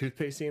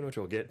toothpaste scene, which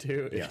we'll get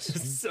to, is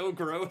just so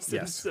gross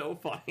and so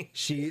funny.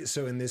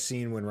 So in this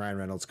scene, when Ryan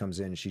Reynolds comes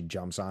in, she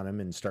jumps on him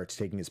and starts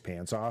taking his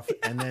pants off.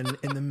 And then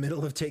in the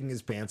middle of taking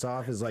his pants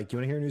off is like, you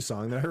want to hear a new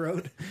song that I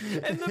wrote?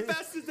 And the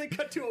best is they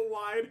cut to a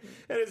wide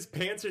and his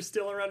pants are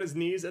still around his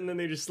knees, and then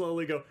they just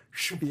slowly go,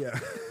 Yeah.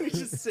 he's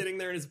just sitting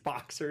there in his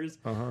boxers.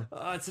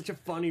 It's such a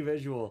funny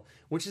visual.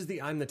 Which is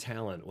the I'm the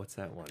Talent? What's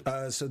that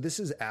one? So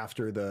this is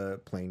after the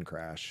plane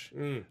crash.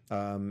 And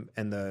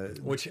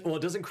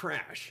it doesn't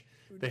crash.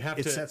 They have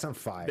it sets on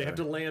fire. They have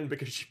to land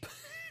because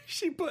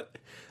she put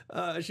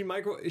a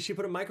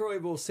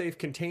microwavable safe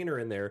container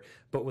in there,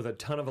 but with a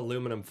ton of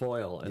aluminum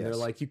foil. And they're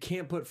like, you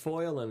can't put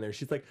foil in there.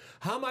 She's like,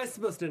 how am I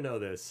supposed to know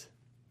this?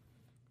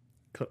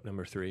 Clip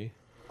number 3.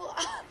 Well,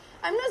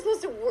 I'm not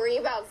supposed to worry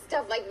about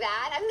stuff like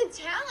that. I'm the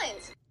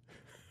talent.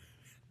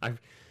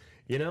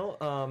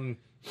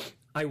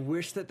 I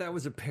wish that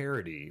was a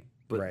parody,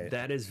 but Right.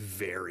 that is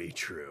very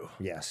true.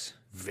 Yes.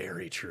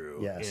 Very true.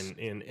 Yes.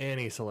 In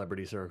any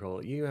celebrity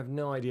circle, you have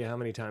no idea how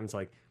many times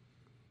like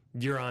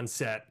you're on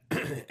set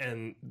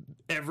and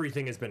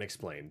everything has been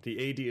explained.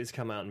 The AD has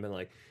come out and been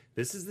like,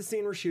 this is the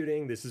scene we're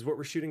shooting. This is what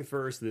we're shooting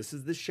first. This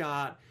is the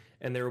shot.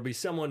 And there will be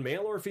someone,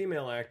 male or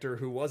female actor,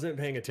 who wasn't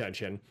paying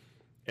attention.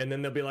 And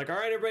then they'll be like, all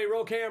right, everybody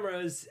roll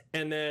cameras.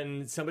 And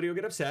then somebody will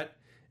get upset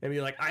and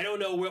be like, I don't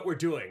know what we're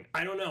doing.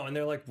 I don't know. And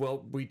they're like,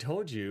 well, we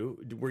told you.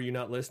 Were you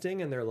not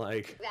listening? And they're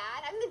like,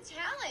 I'm the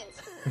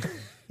talent.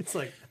 it's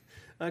like,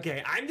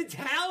 okay, I'm the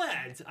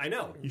talent. I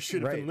know. You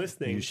should have been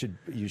listening.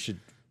 You should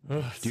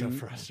so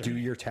frustrating. do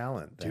your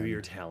talent. Do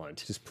your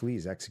talent. Just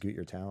please execute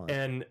your talent.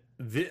 And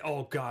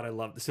oh God, I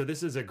love this. So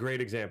this is a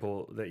great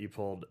example that you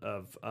pulled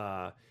of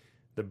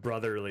the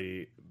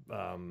brotherly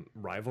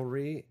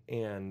rivalry.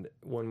 And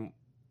when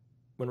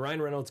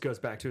Ryan Reynolds goes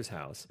back to his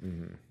house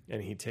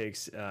and he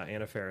takes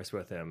Anna Faris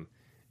with him,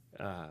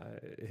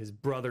 his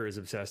brother is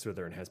obsessed with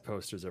her and has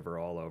posters of her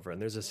all over.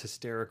 And there's this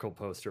hysterical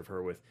poster of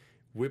her with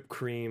whipped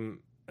cream.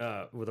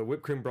 With a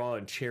whipped cream bra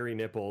and cherry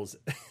nipples,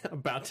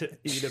 about to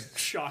eat a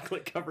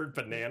chocolate-covered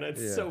banana.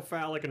 It's so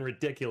phallic and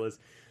ridiculous.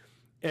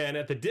 And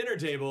at the dinner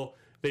table,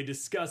 they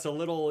discuss a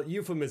little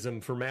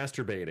euphemism for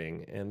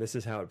masturbating, and this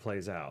is how it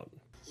plays out.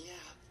 Yeah,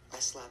 I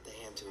slapped the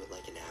ham to it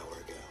like an hour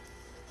ago.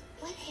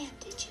 What ham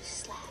did you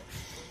slap?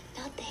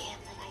 Not the ham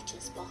that I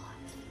just bought.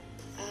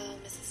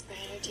 Mrs.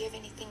 Briner, do you have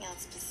anything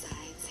else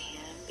besides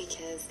ham?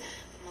 Because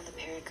I'm on the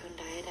Paracone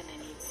diet and I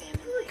need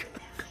salmon right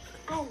now.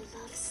 I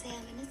love salmon.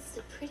 It's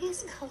the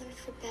prettiest color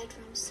for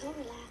bedrooms. So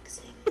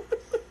relaxing.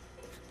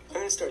 I'm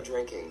gonna start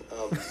drinking.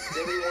 Debbie,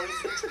 want to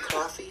drink some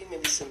coffee?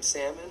 Maybe some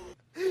salmon?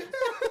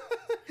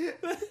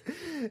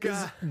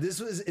 This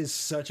is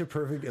such a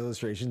perfect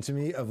illustration to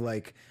me of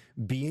like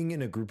being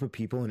in a group of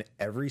people and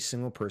every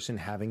single person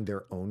having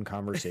their own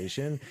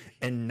conversation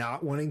and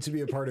not wanting to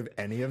be a part of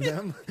any of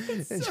them.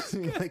 And just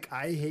being like,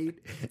 I hate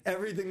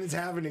everything that's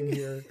happening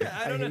here.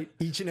 I hate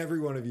each and every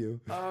one of you.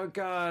 Oh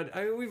God.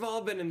 I mean, we've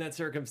all been in that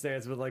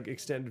circumstance with like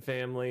extended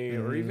family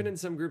or even in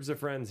some groups of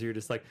friends. You're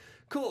just like,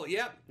 cool.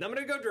 Yep. I'm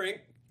going to go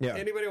drink. Yeah.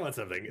 Anybody want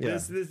something? Yeah.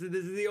 This is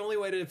the only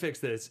way to fix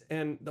this.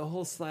 And the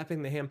whole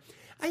slapping the ham.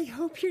 I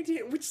hope you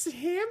did. Which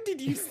ham did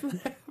you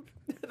slap?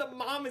 The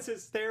mom is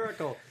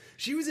hysterical.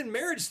 She was in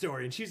Marriage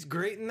Story, and she's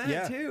great in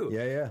that too.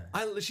 Yeah.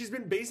 She's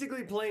been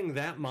basically playing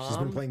that mom. She's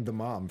been playing the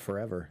mom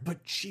forever. But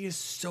she is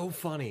so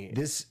funny.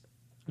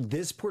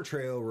 This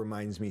portrayal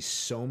reminds me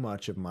so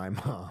much of my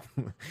mom.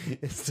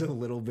 It's a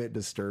little bit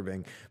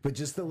disturbing, but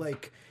just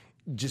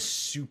just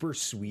super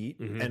sweet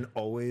and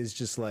always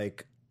just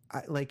like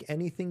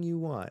anything you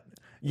want.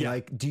 Yeah.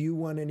 Like, do you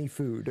want any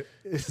food?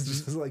 It's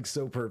just like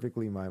so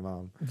perfectly my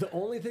mom. The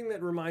only thing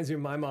that reminds me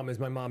of my mom is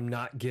my mom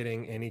not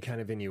getting any kind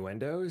of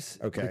innuendos.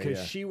 Okay,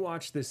 because she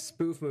watched this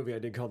spoof movie I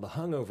did called The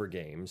Hungover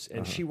Games,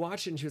 and she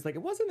watched it and she was like,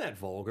 it wasn't that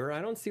vulgar. I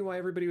don't see why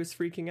everybody was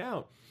freaking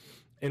out.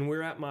 And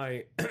we're at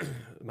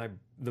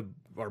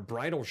our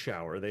bridal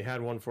shower. They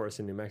had one for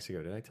us in New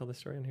Mexico. Did I tell this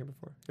story on here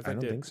before? If I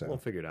don't think so. We'll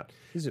figure it out.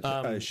 This is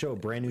a show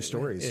of brand new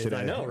stories today.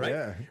 I know, right?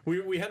 Yeah.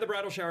 We had the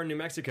bridal shower in New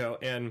Mexico,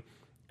 and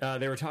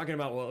they were talking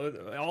about,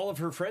 well, all of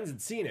her friends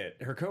had seen it,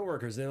 her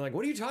coworkers. And they're like,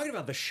 what are you talking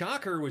about? The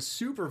shocker was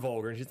super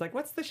vulgar. And she's like,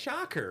 what's the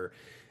shocker?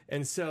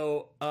 And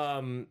so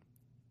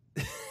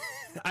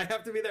I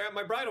have to be there at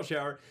my bridal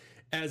shower.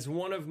 As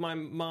one of my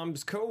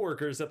mom's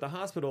coworkers at the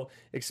hospital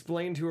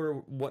explained to her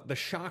what the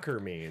shocker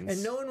means.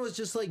 And no one was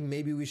just like,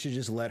 maybe we should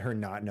just let her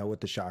not know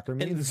what the shocker And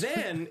means.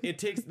 then they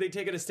take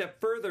it a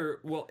step further.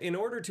 Well, in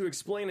order to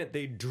explain it,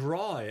 they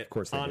draw it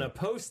on a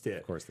Post-it.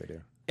 Of course they do.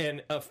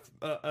 And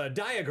a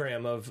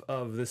diagram of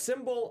the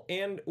symbol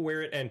and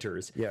where it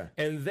enters. Yeah.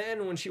 And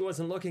then when she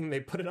wasn't looking,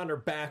 they put it on her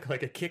back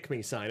like a kick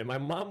me sign. And my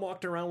mom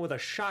walked around with a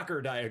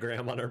shocker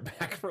diagram on her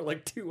back for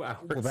like 2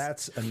 hours. Well,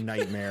 that's a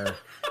nightmare.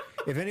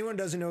 If anyone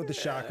doesn't know what the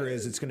shocker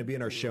is, it's going to be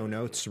in our show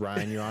notes.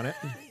 Ryan, you on it?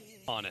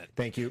 On it.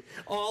 Thank you.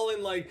 All in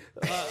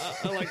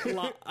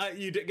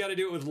you got to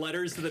do it with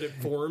letters so that it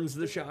forms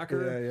the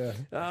shocker.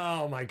 Yeah.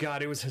 Oh my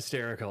God, it was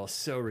hysterical.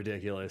 So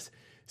ridiculous.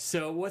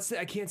 So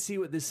I can't see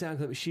what this sound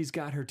clip. She's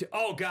got her.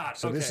 Oh God.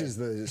 So okay. this is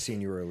the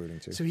scene you were alluding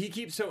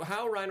to. So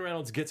how Ryan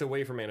Reynolds gets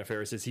away from Anna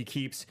Faris is he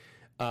keeps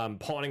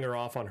pawning her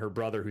off on her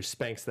brother, who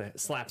slaps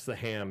the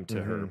ham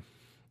to her,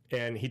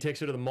 and he takes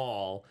her to the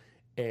mall,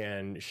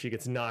 and she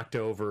gets knocked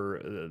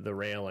over the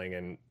railing,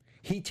 and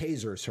he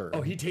tasers her.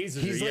 Oh, he tasers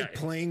her. He's like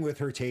playing with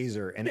her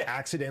taser and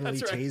accidentally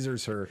that's right.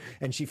 tasers her,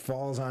 and she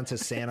falls onto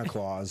Santa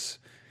Claus.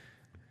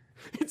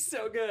 It's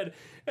so good.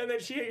 And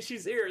then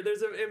she's here.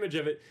 There's an image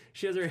of it.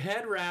 She has her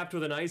head wrapped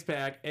with an ice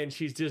pack, and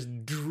she's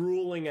just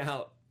drooling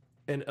out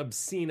an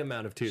obscene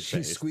amount of toothpaste.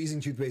 She's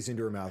squeezing toothpaste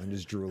into her mouth and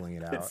just drooling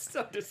it out. It's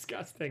so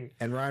disgusting.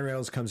 And Ryan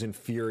Reynolds comes in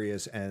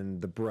furious,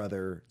 and the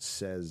brother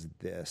says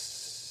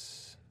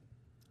this.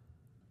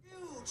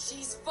 Dude,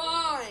 she's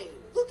fine.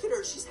 Look at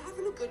her. She's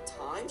having a good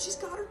time. She's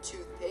got her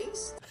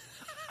toothpaste.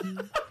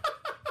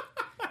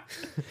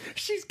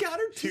 She's got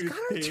her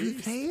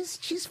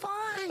toothpaste. She's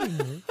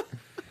fine.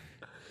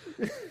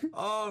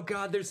 Oh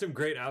God, there's some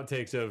great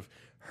outtakes of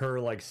her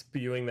like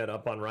spewing that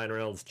up on Ryan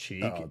Reynolds'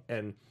 cheek.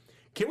 And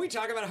can we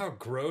talk about how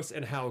gross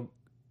and how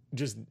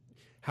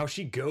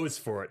she goes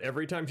for it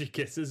every time she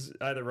kisses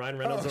either Ryan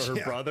Reynolds or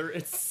her brother?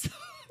 It's so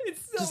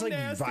just like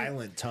nasty.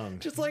 violent tongue.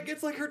 Just like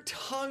it's like her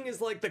tongue is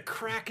like the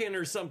Kraken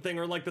or something,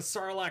 or like the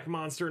Sarlacc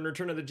monster in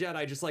Return of the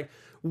Jedi, just like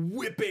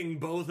whipping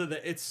both of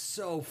the. It's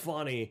so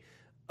funny.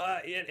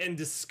 And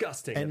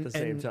disgusting at the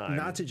same time.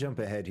 Not to jump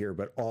ahead here,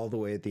 but all the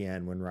way at the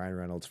end when Ryan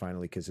Reynolds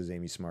finally kisses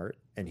Amy Smart,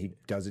 and he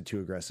does it too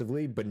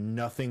aggressively, but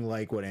nothing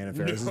like what Anna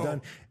Faris has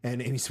done. And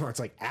Amy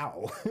Smart's like,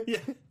 "Ow!" Yeah,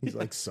 he's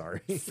like,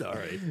 "Sorry,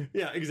 sorry."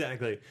 Yeah,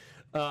 exactly.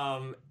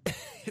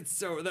 It's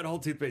so that whole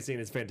toothpaste scene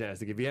is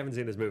fantastic. If you haven't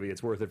seen this movie,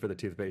 it's worth it for the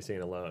toothpaste scene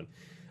alone.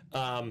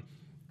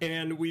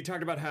 And we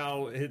talked about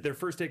how their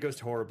first date goes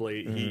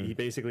horribly. He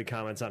basically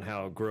comments on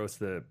how gross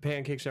the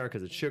pancakes are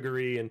because it's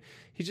sugary, and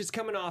he's just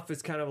coming off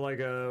as kind of like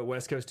a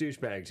West Coast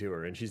douchebag to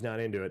her, and she's not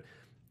into it.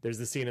 There's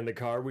the scene in the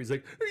car where he's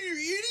like, "Are you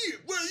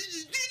idiot? Well,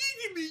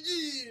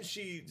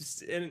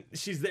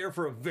 she's there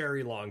for a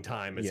very long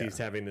time as he's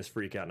having this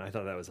freak out, and I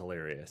thought that was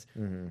hilarious.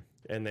 And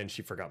then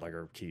she forgot like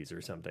her keys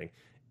or something.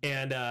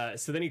 And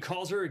so then he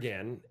calls her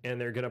again,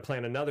 and they're going to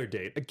plan another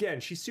date.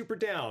 Again, she's super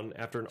down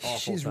after an awful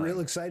She's time.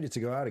 real excited to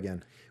go out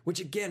again. Which,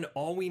 again,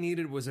 all we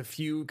needed was a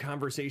few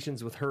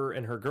conversations with her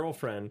and her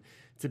girlfriend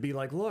to be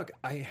like, look,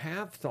 I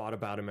have thought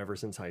about him ever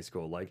since high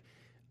school. Like,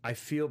 I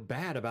feel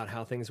bad about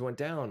how things went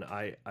down.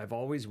 I've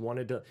always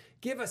wanted to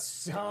give us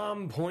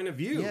some point of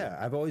view. Yeah,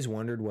 I've always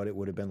wondered what it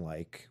would have been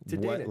like.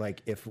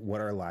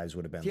 What our lives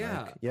would have been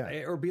like.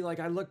 Yeah. Or be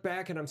like, I look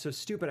back and I'm so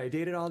stupid. I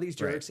dated all these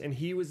jerks and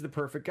he was the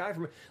perfect guy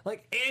for me.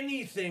 Like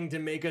anything to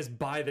make us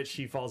buy that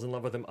she falls in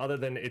love with him other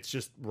than it's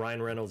just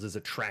Ryan Reynolds is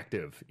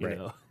attractive, you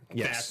know?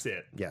 Yes. That's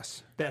it.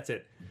 Yes. That's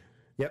it.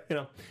 Yep.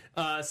 You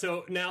know?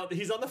 So now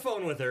he's on the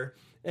phone with her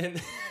and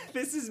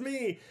this is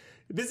me.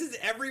 This is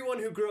everyone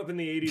who grew up in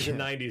the 80s and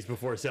 90s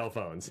before cell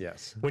phones.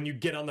 Yes. When you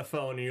get on the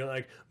phone and you're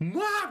like,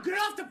 Mom, get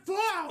off the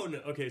phone!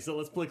 Okay, so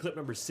let's play clip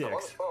number 6. I'm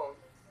on the phone.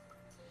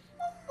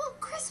 Well,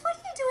 Chris, what are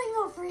you doing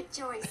over at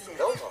Joyce's?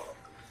 No, Mom.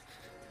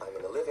 I'm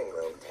in the living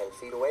room 10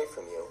 feet away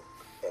from you,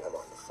 and I'm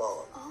on the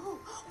phone. Oh,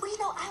 well, you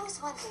know, I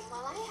was wondering,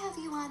 while I have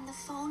you on the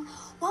phone,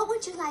 what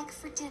would you like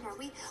for dinner?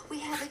 We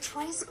have a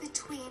choice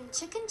between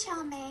chicken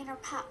chow mein or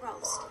pot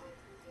roast.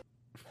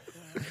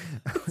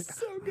 It's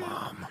so good.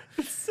 Mom.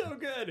 It's so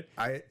good.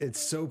 It's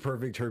so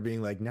perfect her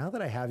being like, now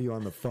that I have you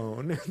on the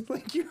phone,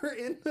 like you're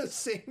in the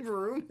same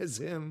room as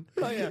him.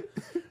 Oh yeah.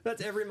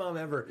 That's every mom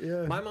ever.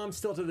 Yeah. My mom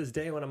still to this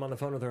day when I'm on the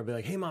phone with her, I'll be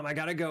like, hey mom, I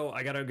gotta go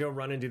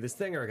run and do this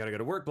thing, or I gotta go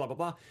to work, blah blah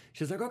blah.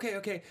 She's like,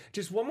 okay,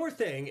 just one more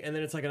thing, and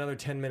then it's like another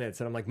 10 minutes,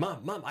 and I'm like,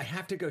 mom, I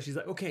have to go. She's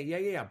like, okay,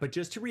 yeah, but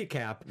just to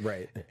recap.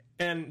 Right.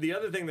 And the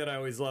other thing that I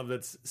always love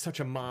that's such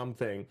a mom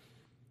thing,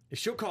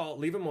 she'll call,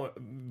 leave a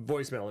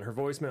voicemail, and her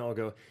voicemail will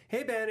go,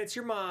 hey, Ben, it's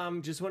your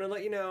mom. Just want to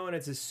let you know. And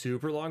it's a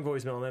super long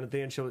voicemail. And then at the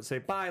end, she'll say,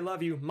 bye,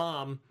 love you,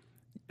 Mom.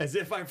 As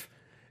if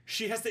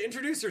she has to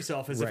introduce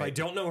herself as if I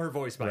don't know her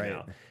voice by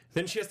now.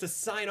 Then she has to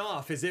sign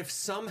off as if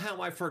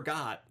somehow I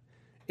forgot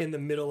in the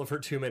middle of her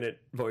 2-minute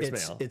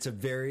voicemail. It's a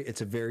very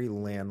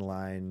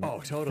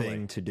landline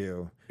thing to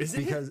do. Is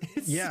it?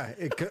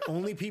 Because,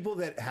 only people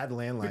that had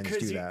landlines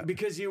do that.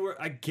 Because you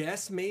were, I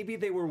guess maybe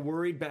they were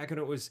worried back when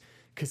it was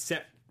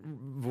cassette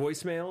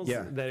voicemails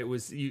that it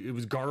was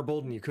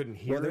garbled and you couldn't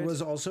hear Well, there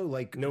was also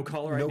like no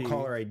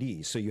caller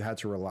ID, so you had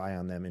to rely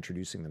on them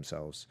introducing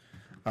themselves.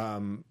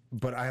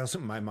 But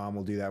my mom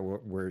will do that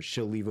where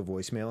she'll leave a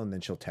voicemail and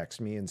then she'll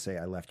text me and say,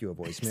 I left you a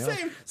voicemail.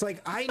 Same. It's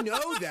like, I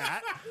know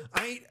that.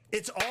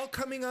 It's all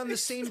coming on the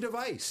same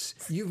device.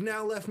 You've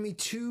now left me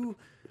 2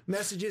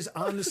 messages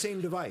on the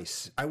same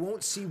device. I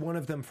won't see one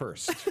of them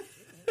first.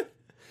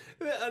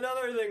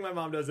 Another thing my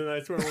mom does, and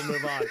I swear we'll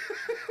move on,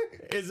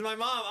 is my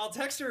mom, I'll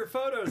text her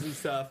photos and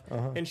stuff,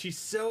 and she's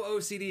so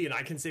OCD, and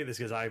I can say this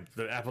because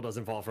the apple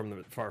doesn't fall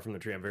far from the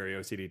tree. I'm very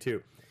OCD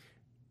too.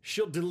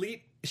 She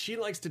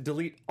likes to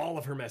delete all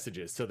of her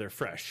messages so they're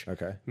fresh.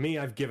 Okay. Me,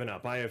 I've given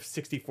up. I have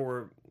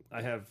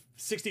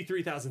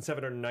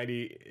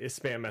 63,790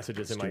 spam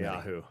messages in my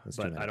Yahoo,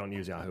 but I don't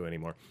use Yahoo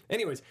anymore.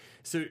 Anyways,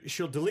 so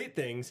she'll delete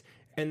things,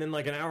 and then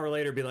like an hour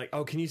later be like,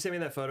 oh, can you send me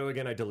that photo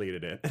again? I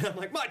deleted it. And I'm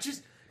like, Ma,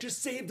 just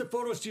save the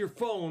photos to your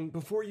phone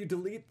before you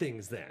delete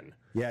things then.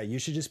 Yeah, you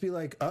should just be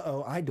like,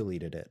 I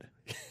deleted it.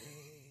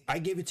 I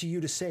gave it to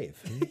you to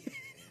save.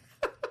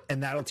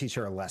 And that'll teach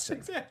her a lesson.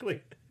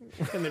 Exactly.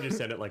 And then just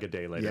send it like a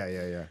day later.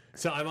 Yeah.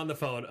 So I'm on the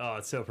phone. Oh,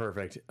 it's so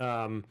perfect.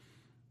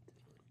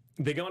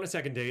 They go on a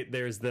second date.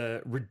 There's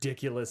the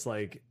ridiculous,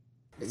 like,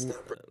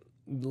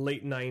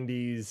 late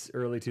 90s,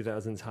 early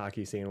 2000s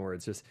hockey scene where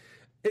it's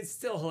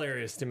still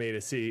hilarious to me to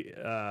see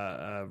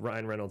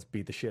Ryan Reynolds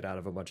beat the shit out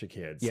of a bunch of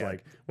kids. Yeah.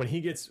 Like, when he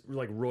gets,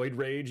 like, roid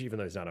rage, even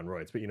though he's not on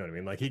roids, but you know what I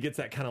mean? Like, he gets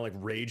that kind of, like,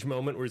 rage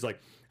moment where he's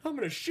like, I'm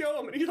going to show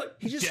him. And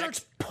he just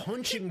starts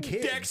punching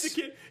kids. Decks a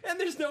kid. And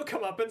there's no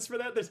comeuppance for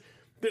that.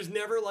 There's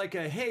never like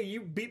a, hey, you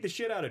beat the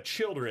shit out of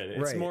children.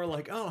 It's more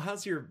like, oh,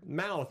 how's your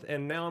mouth?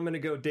 And now I'm going to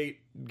go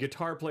date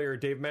guitar player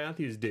Dave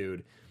Matthews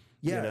dude.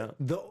 Yeah, you know?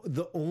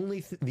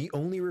 the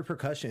only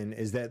repercussion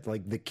is that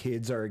like the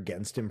kids are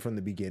against him from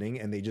the beginning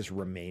and they just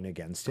remain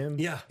against him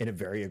in a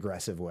very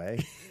aggressive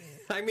way.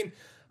 I mean,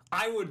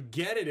 I would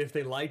get it if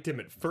they liked him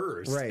at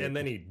first, and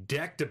then he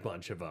decked a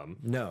bunch of them.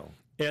 No.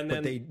 And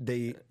then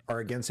they are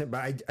against him.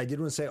 But I did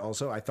want to say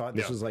also, I thought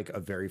this was like a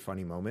very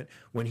funny moment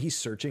when he's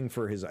searching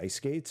for his ice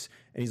skates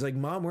and he's like,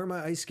 Mom, where are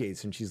my ice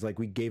skates? And she's like,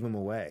 we gave them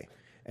away.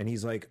 And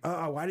he's like,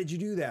 oh, why did you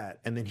do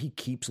that? And then he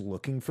keeps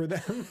looking for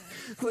them.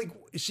 Like,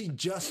 she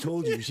just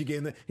told you she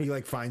gave them. He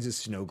like finds his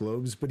snow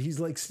globes, but he's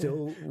like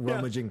still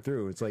rummaging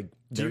through. It's like,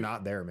 they're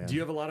not there, man. Do you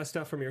have a lot of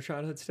stuff from your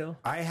childhood still?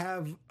 I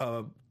have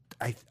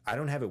I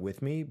don't have it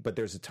with me, but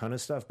there's a ton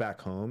of stuff back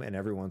home, and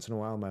every once in a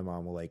while my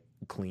mom will like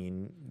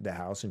clean the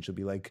house and she'll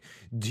be like,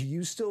 do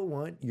you still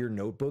want your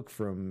notebook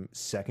from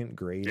 2nd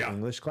grade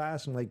English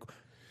class? I'm like,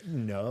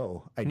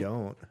 no, I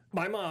don't.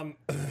 My mom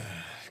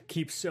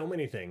keeps so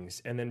many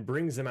things and then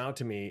brings them out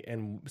to me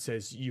and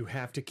says, you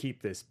have to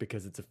keep this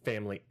because it's a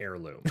family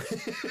heirloom.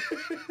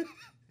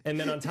 And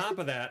then on top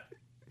of that,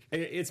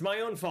 it's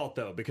my own fault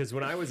though, because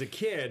when I was a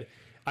kid,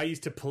 I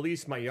used to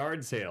police my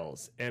yard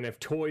sales, and if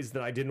toys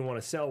that I didn't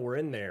want to sell were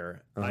in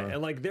there,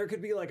 and like there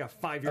could be like a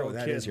 5-year-old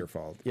kid. That is your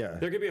fault. Yeah,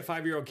 there could be a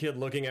 5-year-old kid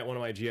looking at one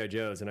of my GI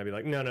Joes, and I'd be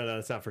like, no,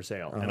 that's not for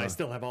sale, and I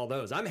still have all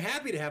those. I'm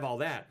happy to have all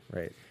that.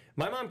 Right.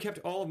 My mom kept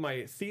all of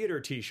my theater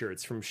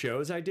T-shirts from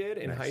shows I did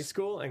in high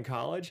school and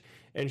college,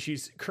 and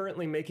she's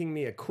currently making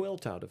me a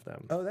quilt out of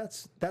them. Oh,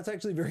 that's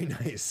actually very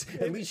nice.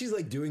 At least she's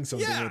like doing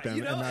something with them,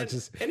 you know, and not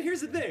just. And here's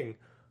the thing.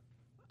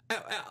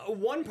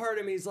 One part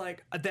of me is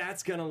like,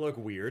 that's going to look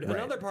weird. Right.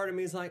 Another part of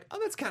me is like, oh,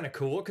 that's kind of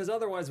cool, because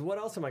otherwise, what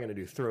else am I going to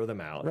do? Throw them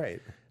out.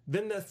 Right.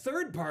 Then the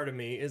third part of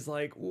me is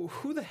like, well,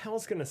 who the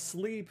hell's going to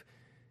sleep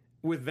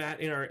with that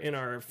in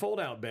our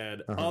fold-out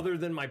bed other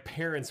than my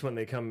parents when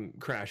they come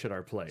crash at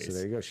our place? So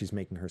there you go. She's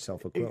making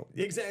herself a quilt.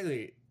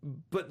 Exactly.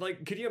 But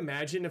like, could you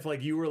imagine if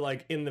like you were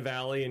like in the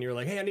valley and you're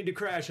like, hey, I need to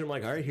crash, and I'm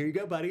like, all right, here you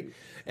go, buddy.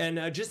 And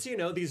just so you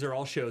know, these are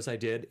all shows I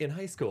did in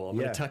high school. I'm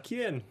gonna tuck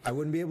you in. I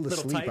wouldn't be able to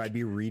Little sleep. tyke. I'd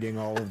be reading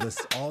all of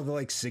this, all the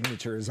like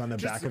signatures on the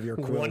back of your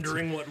quilt,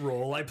 wondering what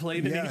role I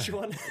played in each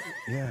one.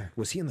 Yeah.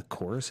 Was he in the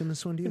chorus in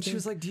this one? Do you And think? she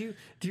was like, do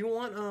you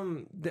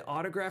want the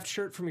autographed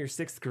shirt from your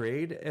 6th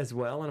grade as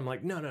well? And I'm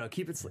like, no,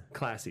 keep it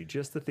classy,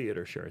 just the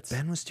theater shirts.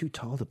 Ben was too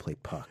tall to play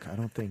puck. I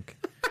don't think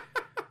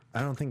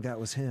that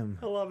was him.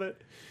 I love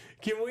it.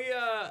 Can we,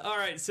 all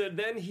right, so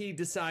then he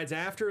decides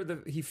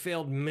after he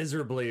failed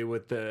miserably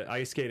with the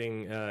ice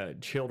skating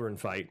children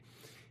fight,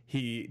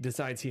 he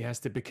decides he has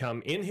to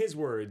become, in his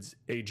words,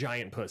 a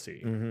giant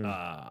pussy.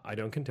 I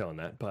don't condone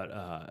that, but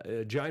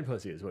a giant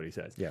pussy is what he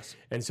says. Yes.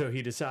 And so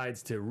he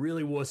decides to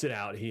really wuss it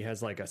out. He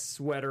has like a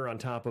sweater on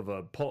top of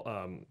a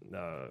polo.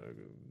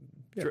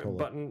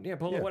 button,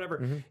 polo,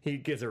 whatever. He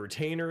gets a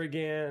retainer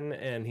again,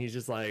 and he's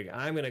just like,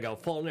 I'm gonna go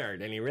full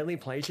nerd, and he really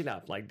plays it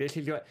up like this.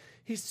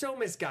 He's so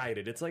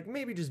misguided. It's like,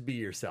 maybe just be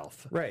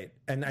yourself. Right.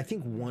 And I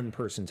think one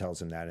person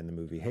tells him that in the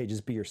movie. Hey,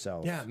 just be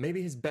yourself. Yeah,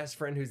 maybe his best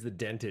friend who's the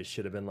dentist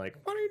should have been like,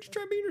 why don't you just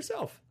try being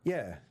yourself?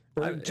 Yeah.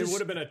 It would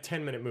have been a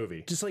 10-minute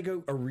movie. Just like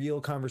a real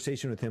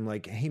conversation with him,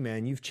 like, hey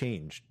man, you've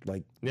changed.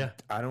 Like,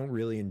 I don't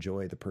really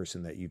enjoy the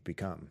person that you've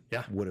become.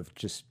 Yeah. Would have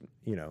just,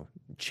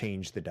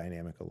 changed the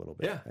dynamic a little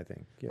bit, I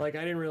think. Yeah. Like,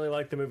 I didn't really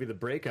like the movie The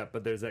Breakup,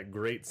 but there's that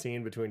great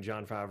scene between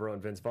Jon Favreau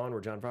and Vince Vaughn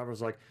where Jon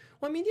Favreau's like,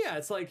 well, I mean, yeah,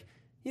 it's like,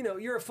 you know,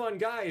 you're a fun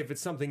guy if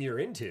it's something you're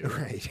into.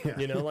 Right, yeah.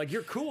 You know, like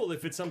you're cool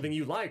if it's something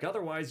you like.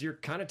 Otherwise, you're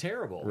kind of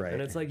terrible. Right.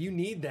 And it's like you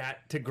need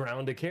that to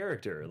ground a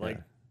character. Like,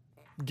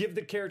 give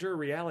the character a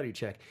reality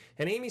check.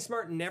 And Amy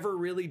Smart never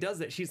really does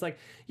that. She's like,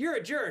 you're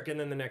a jerk. And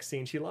then the next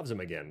scene, she loves him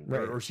again.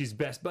 Right. Or she's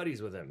best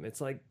buddies with him. It's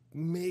like,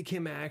 make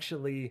him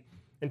actually...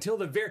 Until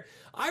the very...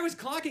 I was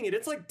clocking it.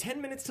 It's like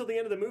 10 minutes till the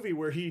end of the movie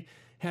where he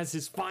has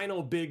his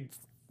final big...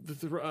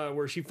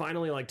 where she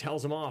finally like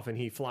tells him off and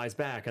he flies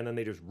back and then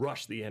they just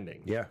rush the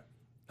ending. Yeah.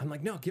 I'm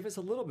like, no, give us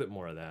a little bit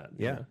more of that.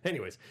 you Yeah. know?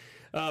 Anyways.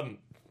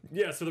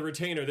 Yeah, so the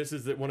retainer, this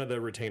is one of the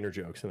retainer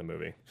jokes in the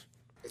movie.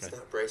 It's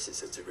not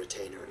braces, it's a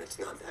retainer, and it's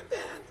not that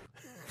bad.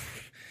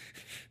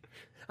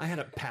 I had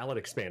a palate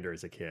expander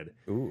as a kid.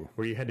 Ooh,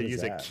 where you had to what is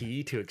use that? a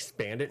key to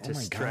expand it to my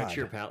stretch God.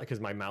 your palate because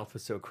my mouth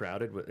was so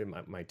crowded with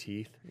my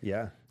teeth.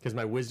 Yeah. Because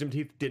my wisdom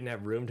teeth didn't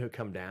have room to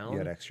come down. You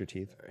had extra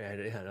teeth. I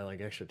had like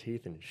extra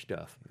teeth and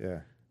stuff. Yeah.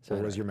 So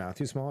was your mouth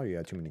too small or you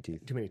had too many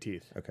teeth? Too many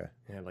teeth. Okay.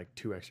 I had like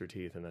 2 extra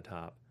teeth in the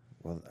top.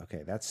 Well,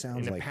 okay. That sounds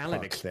And a like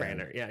palate Puck then.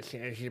 expander. Yeah,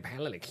 it's a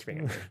palate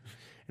expander.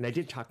 And I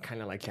did talk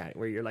kind of like that,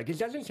 where you're like, it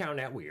doesn't sound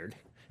that weird.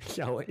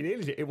 So it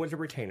is. It was a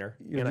retainer,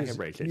 and I have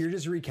braces. You're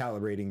just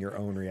recalibrating your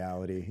own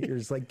reality. You're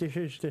just like, this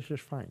is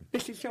fine.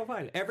 This is so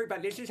fun.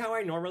 Everybody, this is how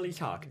I normally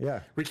talk.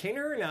 Yeah.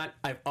 Retainer or not,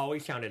 I've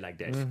always sounded like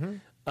this.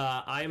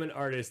 I am an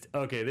artist.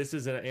 Okay, this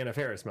is an Anna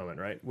Faris moment,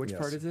 right? Which Yes.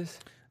 part is this?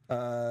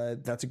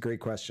 That's a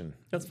great question.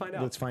 Let's find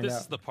out. Let's find This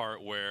out. is the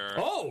part where...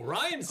 Oh,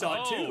 Ryan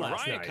saw it too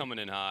last Ryan night. coming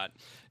in hot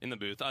in the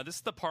booth. This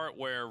is the part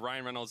where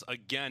Ryan Reynolds,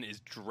 again,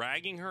 is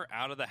dragging her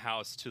out of the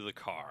house to the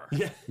car.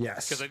 Yeah.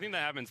 Yes. Because I think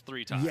that happens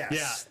 3 times. Yes, Yeah,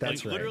 that's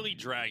like, right. literally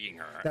dragging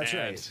her. That's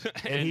and,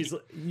 right. And he's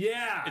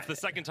yeah. It's the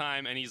second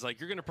time, and he's like,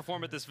 "You're going to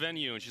perform at this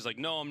venue," and she's like,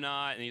 "No, I'm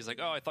not." And he's like,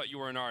 "Oh, I thought you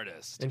were an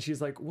artist." And she's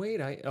like,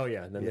 wait, oh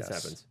yeah, and then Yes. this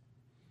happens.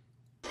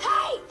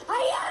 Hey,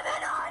 I am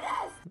an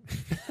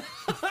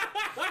artist!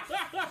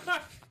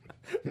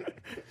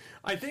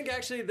 I think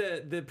actually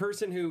the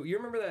person who, you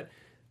remember that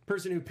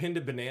person who pinned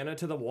a banana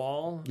to the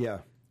wall Yeah.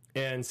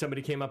 and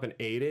somebody came up and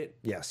ate it?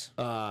 Yes.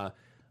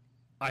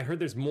 I heard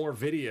there's more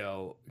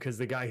video because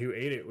the guy who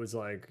ate it was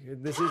like,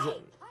 this isn't,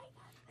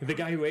 the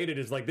guy who ate it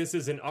is like, this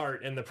isn't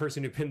art. And the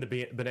person who pinned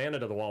the banana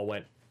to the wall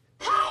went,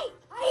 Hey, I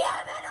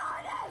am an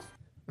artist!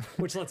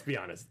 which let's be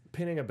honest,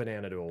 pinning a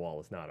banana to a wall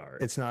is not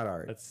art. It's not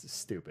art. That's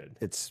stupid.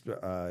 It's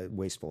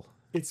wasteful.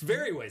 It's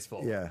very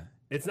wasteful. Yeah.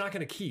 It's not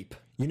going to keep.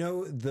 You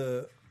know,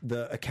 the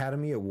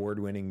Academy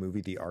Award-winning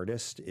movie The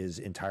Artist is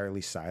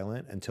entirely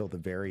silent until the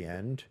very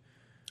end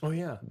Oh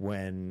yeah.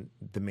 when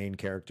the main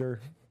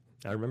character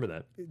I remember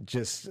that.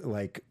 just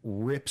like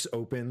rips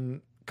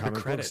open comic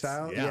book credits,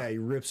 style. yeah. He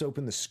rips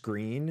open the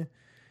screen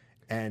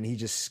and he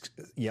just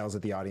yells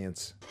at the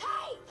audience. Hey,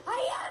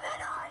 I am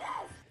an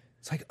artist!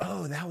 It's like,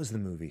 oh, that was the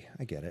movie.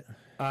 I get it.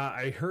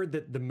 I heard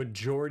that the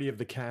majority of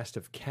the cast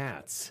of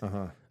Cats,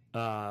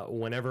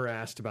 whenever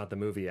asked about the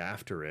movie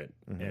after it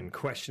and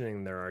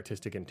questioning their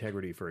artistic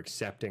integrity for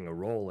accepting a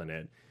role in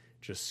it,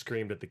 just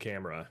screamed at the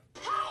camera.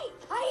 Hey,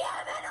 I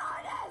am an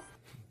artist!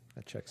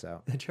 That checks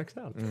out. It checks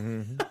out.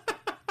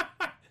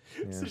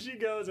 So she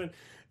goes and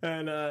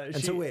And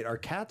she, so wait, are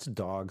cats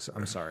dogs?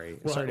 I'm sorry.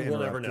 Well, sorry to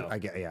we'll interrupt. never know. I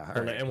get, yeah. all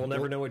We'll right. and we'll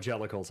never know what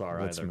jellicles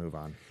are Let's either. move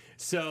on.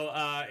 So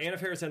Anna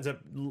Faris ends up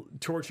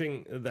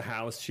torching the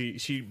house.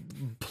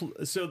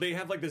 So they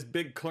have like this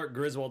big Clark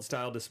Griswold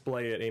style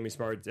display at Amy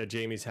Smart at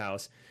Jamie's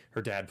house.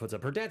 Her dad puts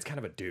up. Her dad's kind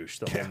of a douche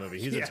the whole movie.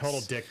 He's Yes. a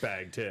total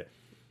dickbag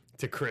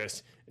to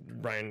Chris,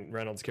 Ryan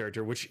Reynolds'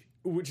 character, which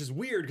is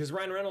weird because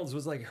Ryan Reynolds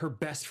was like her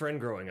best friend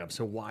growing up.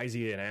 So why is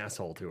he an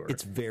asshole to her?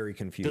 It's very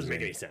confusing. Doesn't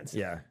make any sense.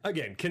 Yeah.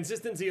 Again,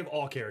 consistency of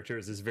all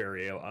characters is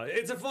very.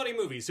 It's a funny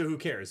movie, so who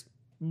cares?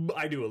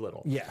 I do a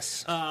little.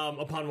 Yes.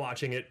 Upon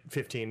watching it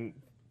 15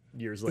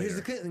 years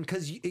later.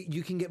 Because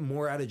you can get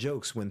more out of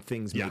jokes when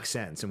things Yeah. make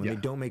sense, and when Yeah.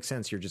 they don't make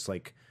sense, you're just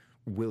like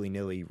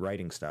willy-nilly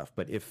writing stuff.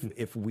 But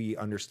if we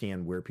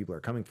understand where people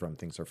are coming from,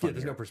 things are funny. Yeah,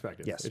 there's no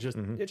perspective. Yes.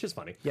 It's just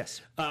funny. Yes.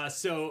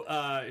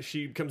 So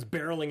she comes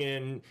barreling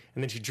in,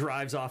 and then she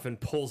drives off and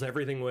pulls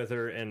everything with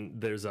her.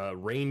 And there's a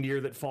reindeer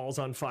that falls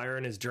on fire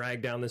and is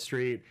dragged down the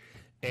street.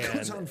 And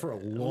Goes on for a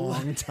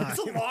long time. It's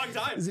a long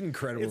time. It's an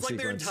incredible It's like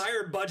sequence. their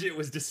entire budget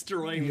was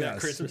destroying that Yes.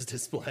 Christmas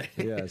display.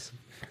 Yes.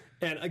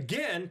 And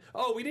again,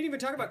 we didn't even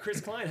talk about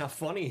Chris Klein, how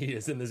funny he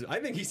is in this. I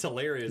think he's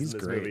hilarious He's in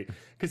this great. movie.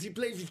 Because he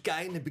plays this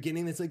guy in the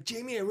beginning that's like,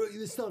 Jamie, I wrote you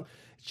this song.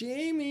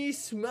 Jamie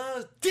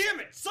smiles. Damn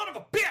it, son of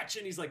a bitch!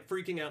 And he's like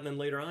freaking out. And then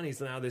later on, he's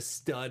now this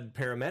stud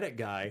paramedic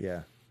guy.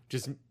 Yeah.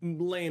 Just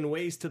laying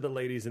waste to the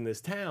ladies in this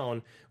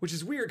town, which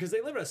is weird because they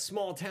live in a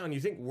small town.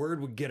 You think word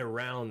would get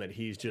around that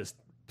he's just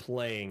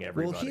playing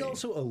everybody. Well, he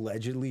also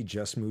allegedly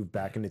just moved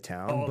back into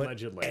town, Oh, but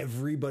allegedly.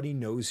 everybody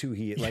knows who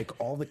he is. Like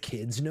all the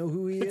kids know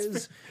who he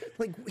is.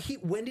 Like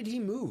when did he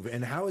move,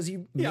 and how has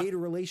he Yeah. made a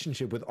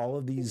relationship with all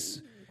of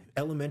these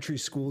elementary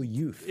school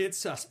youth? It's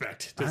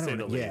suspect, to I say don't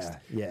the know. least.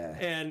 Yeah.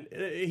 And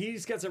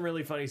he's got some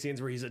really funny scenes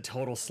where he's a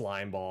total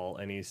slime ball,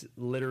 and he's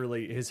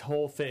literally his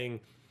whole thing.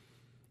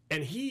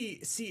 And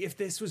if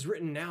this was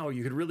written now,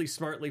 you could really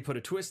smartly put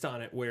a twist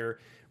on it where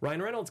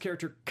Ryan Reynolds'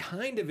 character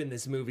kind of in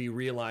this movie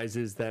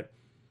realizes that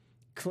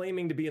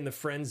claiming to be in the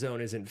friend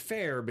zone isn't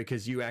fair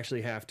because you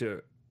actually have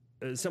to.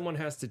 Someone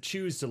has to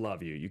choose to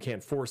love you. You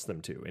can't force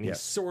them to. And he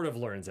sort of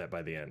learns that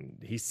by the end.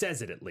 He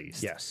says it at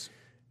least. Yes.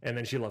 And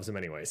then she loves him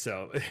anyway.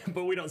 So,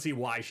 but we don't see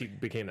why she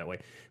became that way.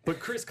 But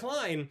Chris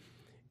Klein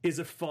is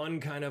a fun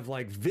kind of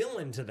like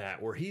villain to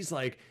that, where he's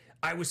like,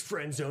 I was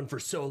friend zoned for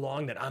so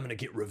long that I'm going to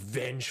get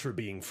revenge for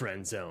being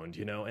friend zoned,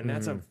 you know? And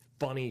that's a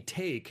funny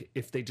take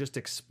if they just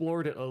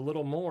explored it a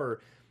little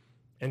more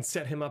and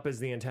set him up as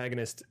the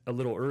antagonist a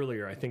little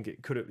earlier. I think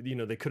it could have, you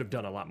know, they could have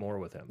done a lot more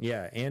with him.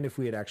 Yeah, and if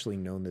we had actually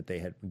known that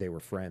they were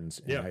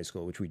friends in high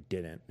school, which we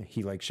didn't.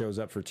 He like shows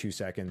up for 2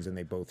 seconds and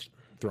they both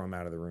throw him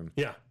out of the room.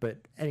 Yeah. But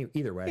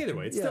either way,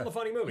 it's still a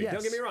funny movie. Yes.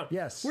 Don't get me wrong.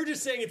 Yes. We're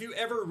just saying if you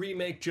ever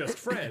remake Just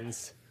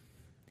Friends,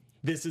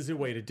 this is a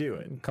way to do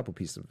it. A couple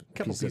pieces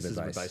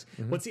of advice.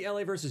 What's the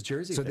LA versus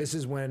Jersey So thing? this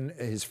is when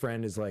his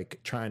friend is like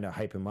trying to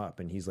hype him up,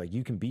 and he's like,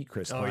 you can beat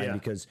Chris Klein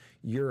because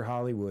you're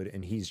Hollywood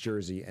and he's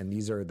Jersey, and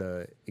these are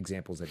the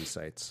examples that he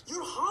cites.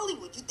 You're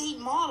Hollywood, you date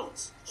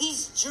models.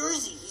 He's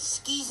Jersey, he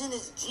skis in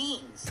his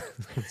jeans.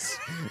 It's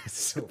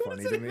so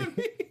funny to me.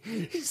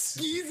 He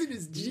skis in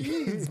his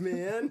jeans,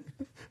 man.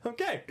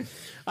 Okay.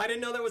 I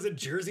didn't know that was a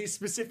Jersey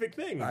specific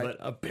thing, but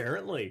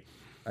apparently.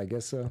 I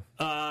guess so.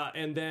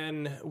 And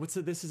then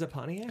this is a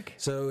Pontiac?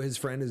 So his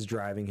friend is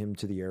driving him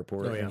to the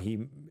airport, and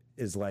he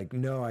is like,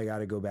 no, I got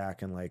to go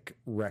back and like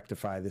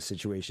rectify the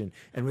situation.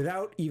 And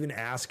without even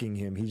asking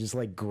him, he just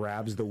like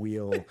grabs the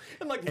wheel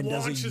and like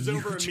launches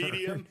over a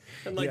medium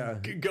and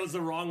like goes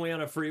the wrong way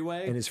on a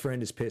freeway. And his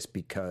friend is pissed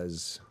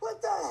because...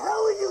 What the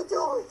hell are you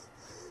doing?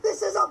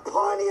 This is a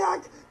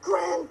Pontiac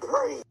Grand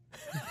Prix.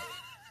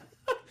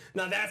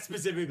 Now, that's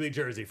specifically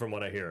Jersey, from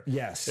what I hear.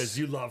 Yes. As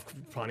you love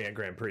Pontiac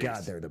Grand Prix.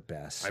 God, they're the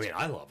best. I mean,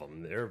 I love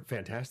them. They're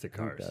fantastic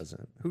cars. Who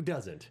doesn't? Who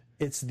doesn't?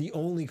 It's the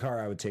only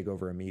car I would take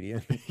over a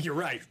median. You're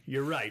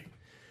right.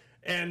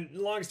 And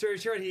long story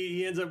short,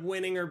 he ends up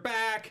winning her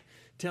back,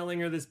 telling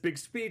her this big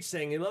speech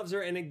saying he loves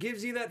her, and it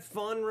gives you that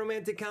fun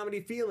romantic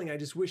comedy feeling. I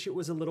just wish it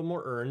was a little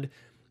more earned.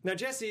 Now,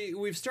 Jesse,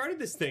 we've started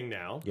this thing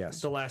now,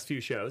 the last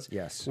few shows,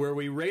 where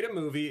we rate a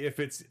movie if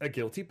it's a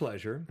guilty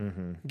pleasure.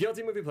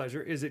 Guilty movie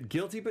pleasure, is it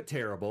guilty but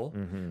terrible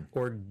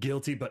or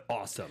guilty but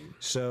awesome?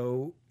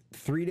 So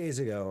 3 days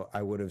ago,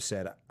 I would have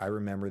said, I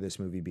remember this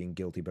movie being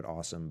guilty but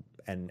awesome.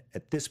 And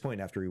at this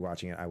point, after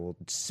rewatching it, I will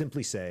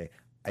simply say,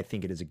 I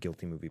think it is a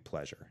guilty movie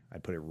pleasure.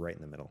 I'd put it right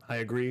in the middle. I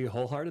agree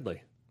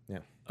wholeheartedly. Yeah.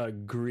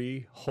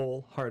 Agree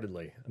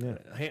wholeheartedly. Yeah.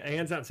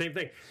 Hands down, same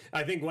thing.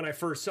 I think when I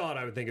first saw it,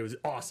 I would think it was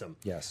awesome.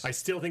 Yes. I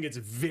still think it's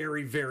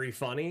very, very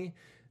funny,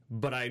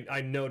 but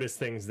I noticed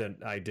things that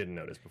I didn't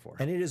notice before.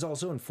 And it is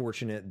also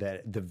unfortunate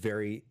that the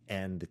very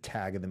end, the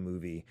tag of the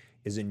movie,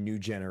 is a new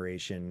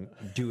generation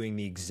doing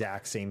the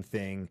exact same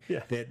thing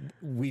that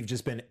we've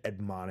just been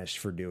admonished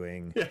for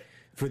doing. Yeah.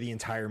 For the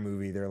entire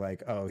movie, they're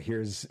like, oh,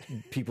 here's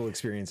people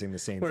experiencing the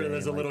same thing. Where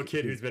there's a little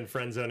kid who's been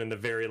friend zoned in the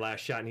very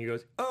last shot, and he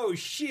goes, oh,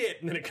 shit,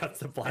 and then it cuts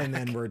to black. And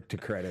then we're to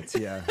credits,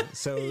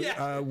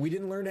 So we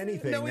didn't learn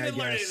anything, No, we didn't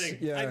learn anything.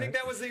 Yeah. I think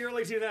that was the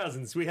early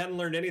 2000s. We hadn't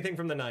learned anything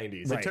from the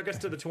 90s. Right. It took us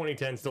to the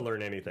 2010s to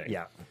learn anything.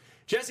 Yeah.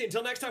 Jesse,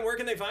 until next time, where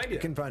can they find you? You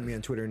can find me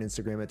on Twitter and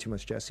Instagram at Too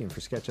Much Jesse, and for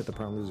Sketch at The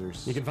Prom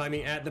Losers. You can find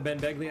me at The Ben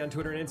Begley on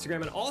Twitter and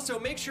Instagram. And also,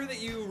 make sure that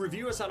you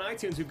review us on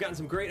iTunes. We've gotten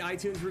some great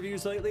iTunes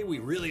reviews lately. We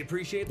really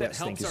appreciate that. Yes,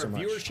 helps our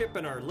viewership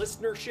and our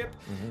listenership.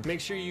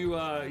 Make sure you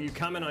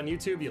comment on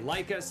YouTube, you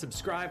like us,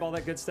 subscribe, all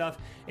that good stuff.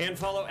 And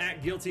follow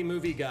at Guilty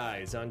Movie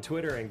Guys on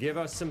Twitter and give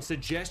us some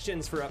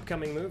suggestions for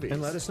upcoming movies.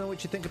 And let us know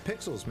what you think of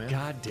Pixels, man.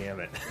 God damn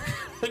it.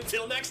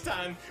 Until next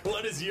time,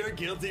 what is your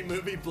guilty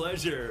movie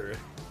pleasure?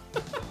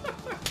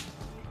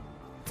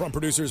 From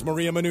producers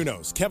Maria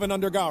Menounos, Kevin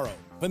Undergaro,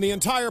 and the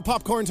entire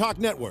Popcorn Talk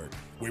Network,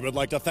 we would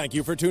like to thank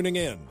you for tuning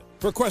in.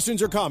 For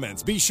questions or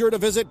comments, be sure to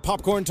visit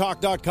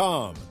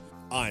popcorntalk.com.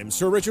 I'm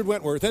Sir Richard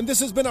Wentworth, and this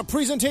has been a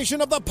presentation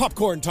of the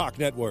Popcorn Talk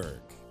Network.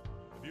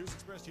 The views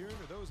expressed herein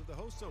are those of the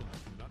hosts only,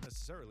 and do not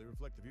necessarily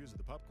reflect the views of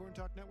the Popcorn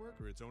Talk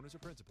Network or its owners or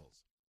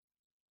principals.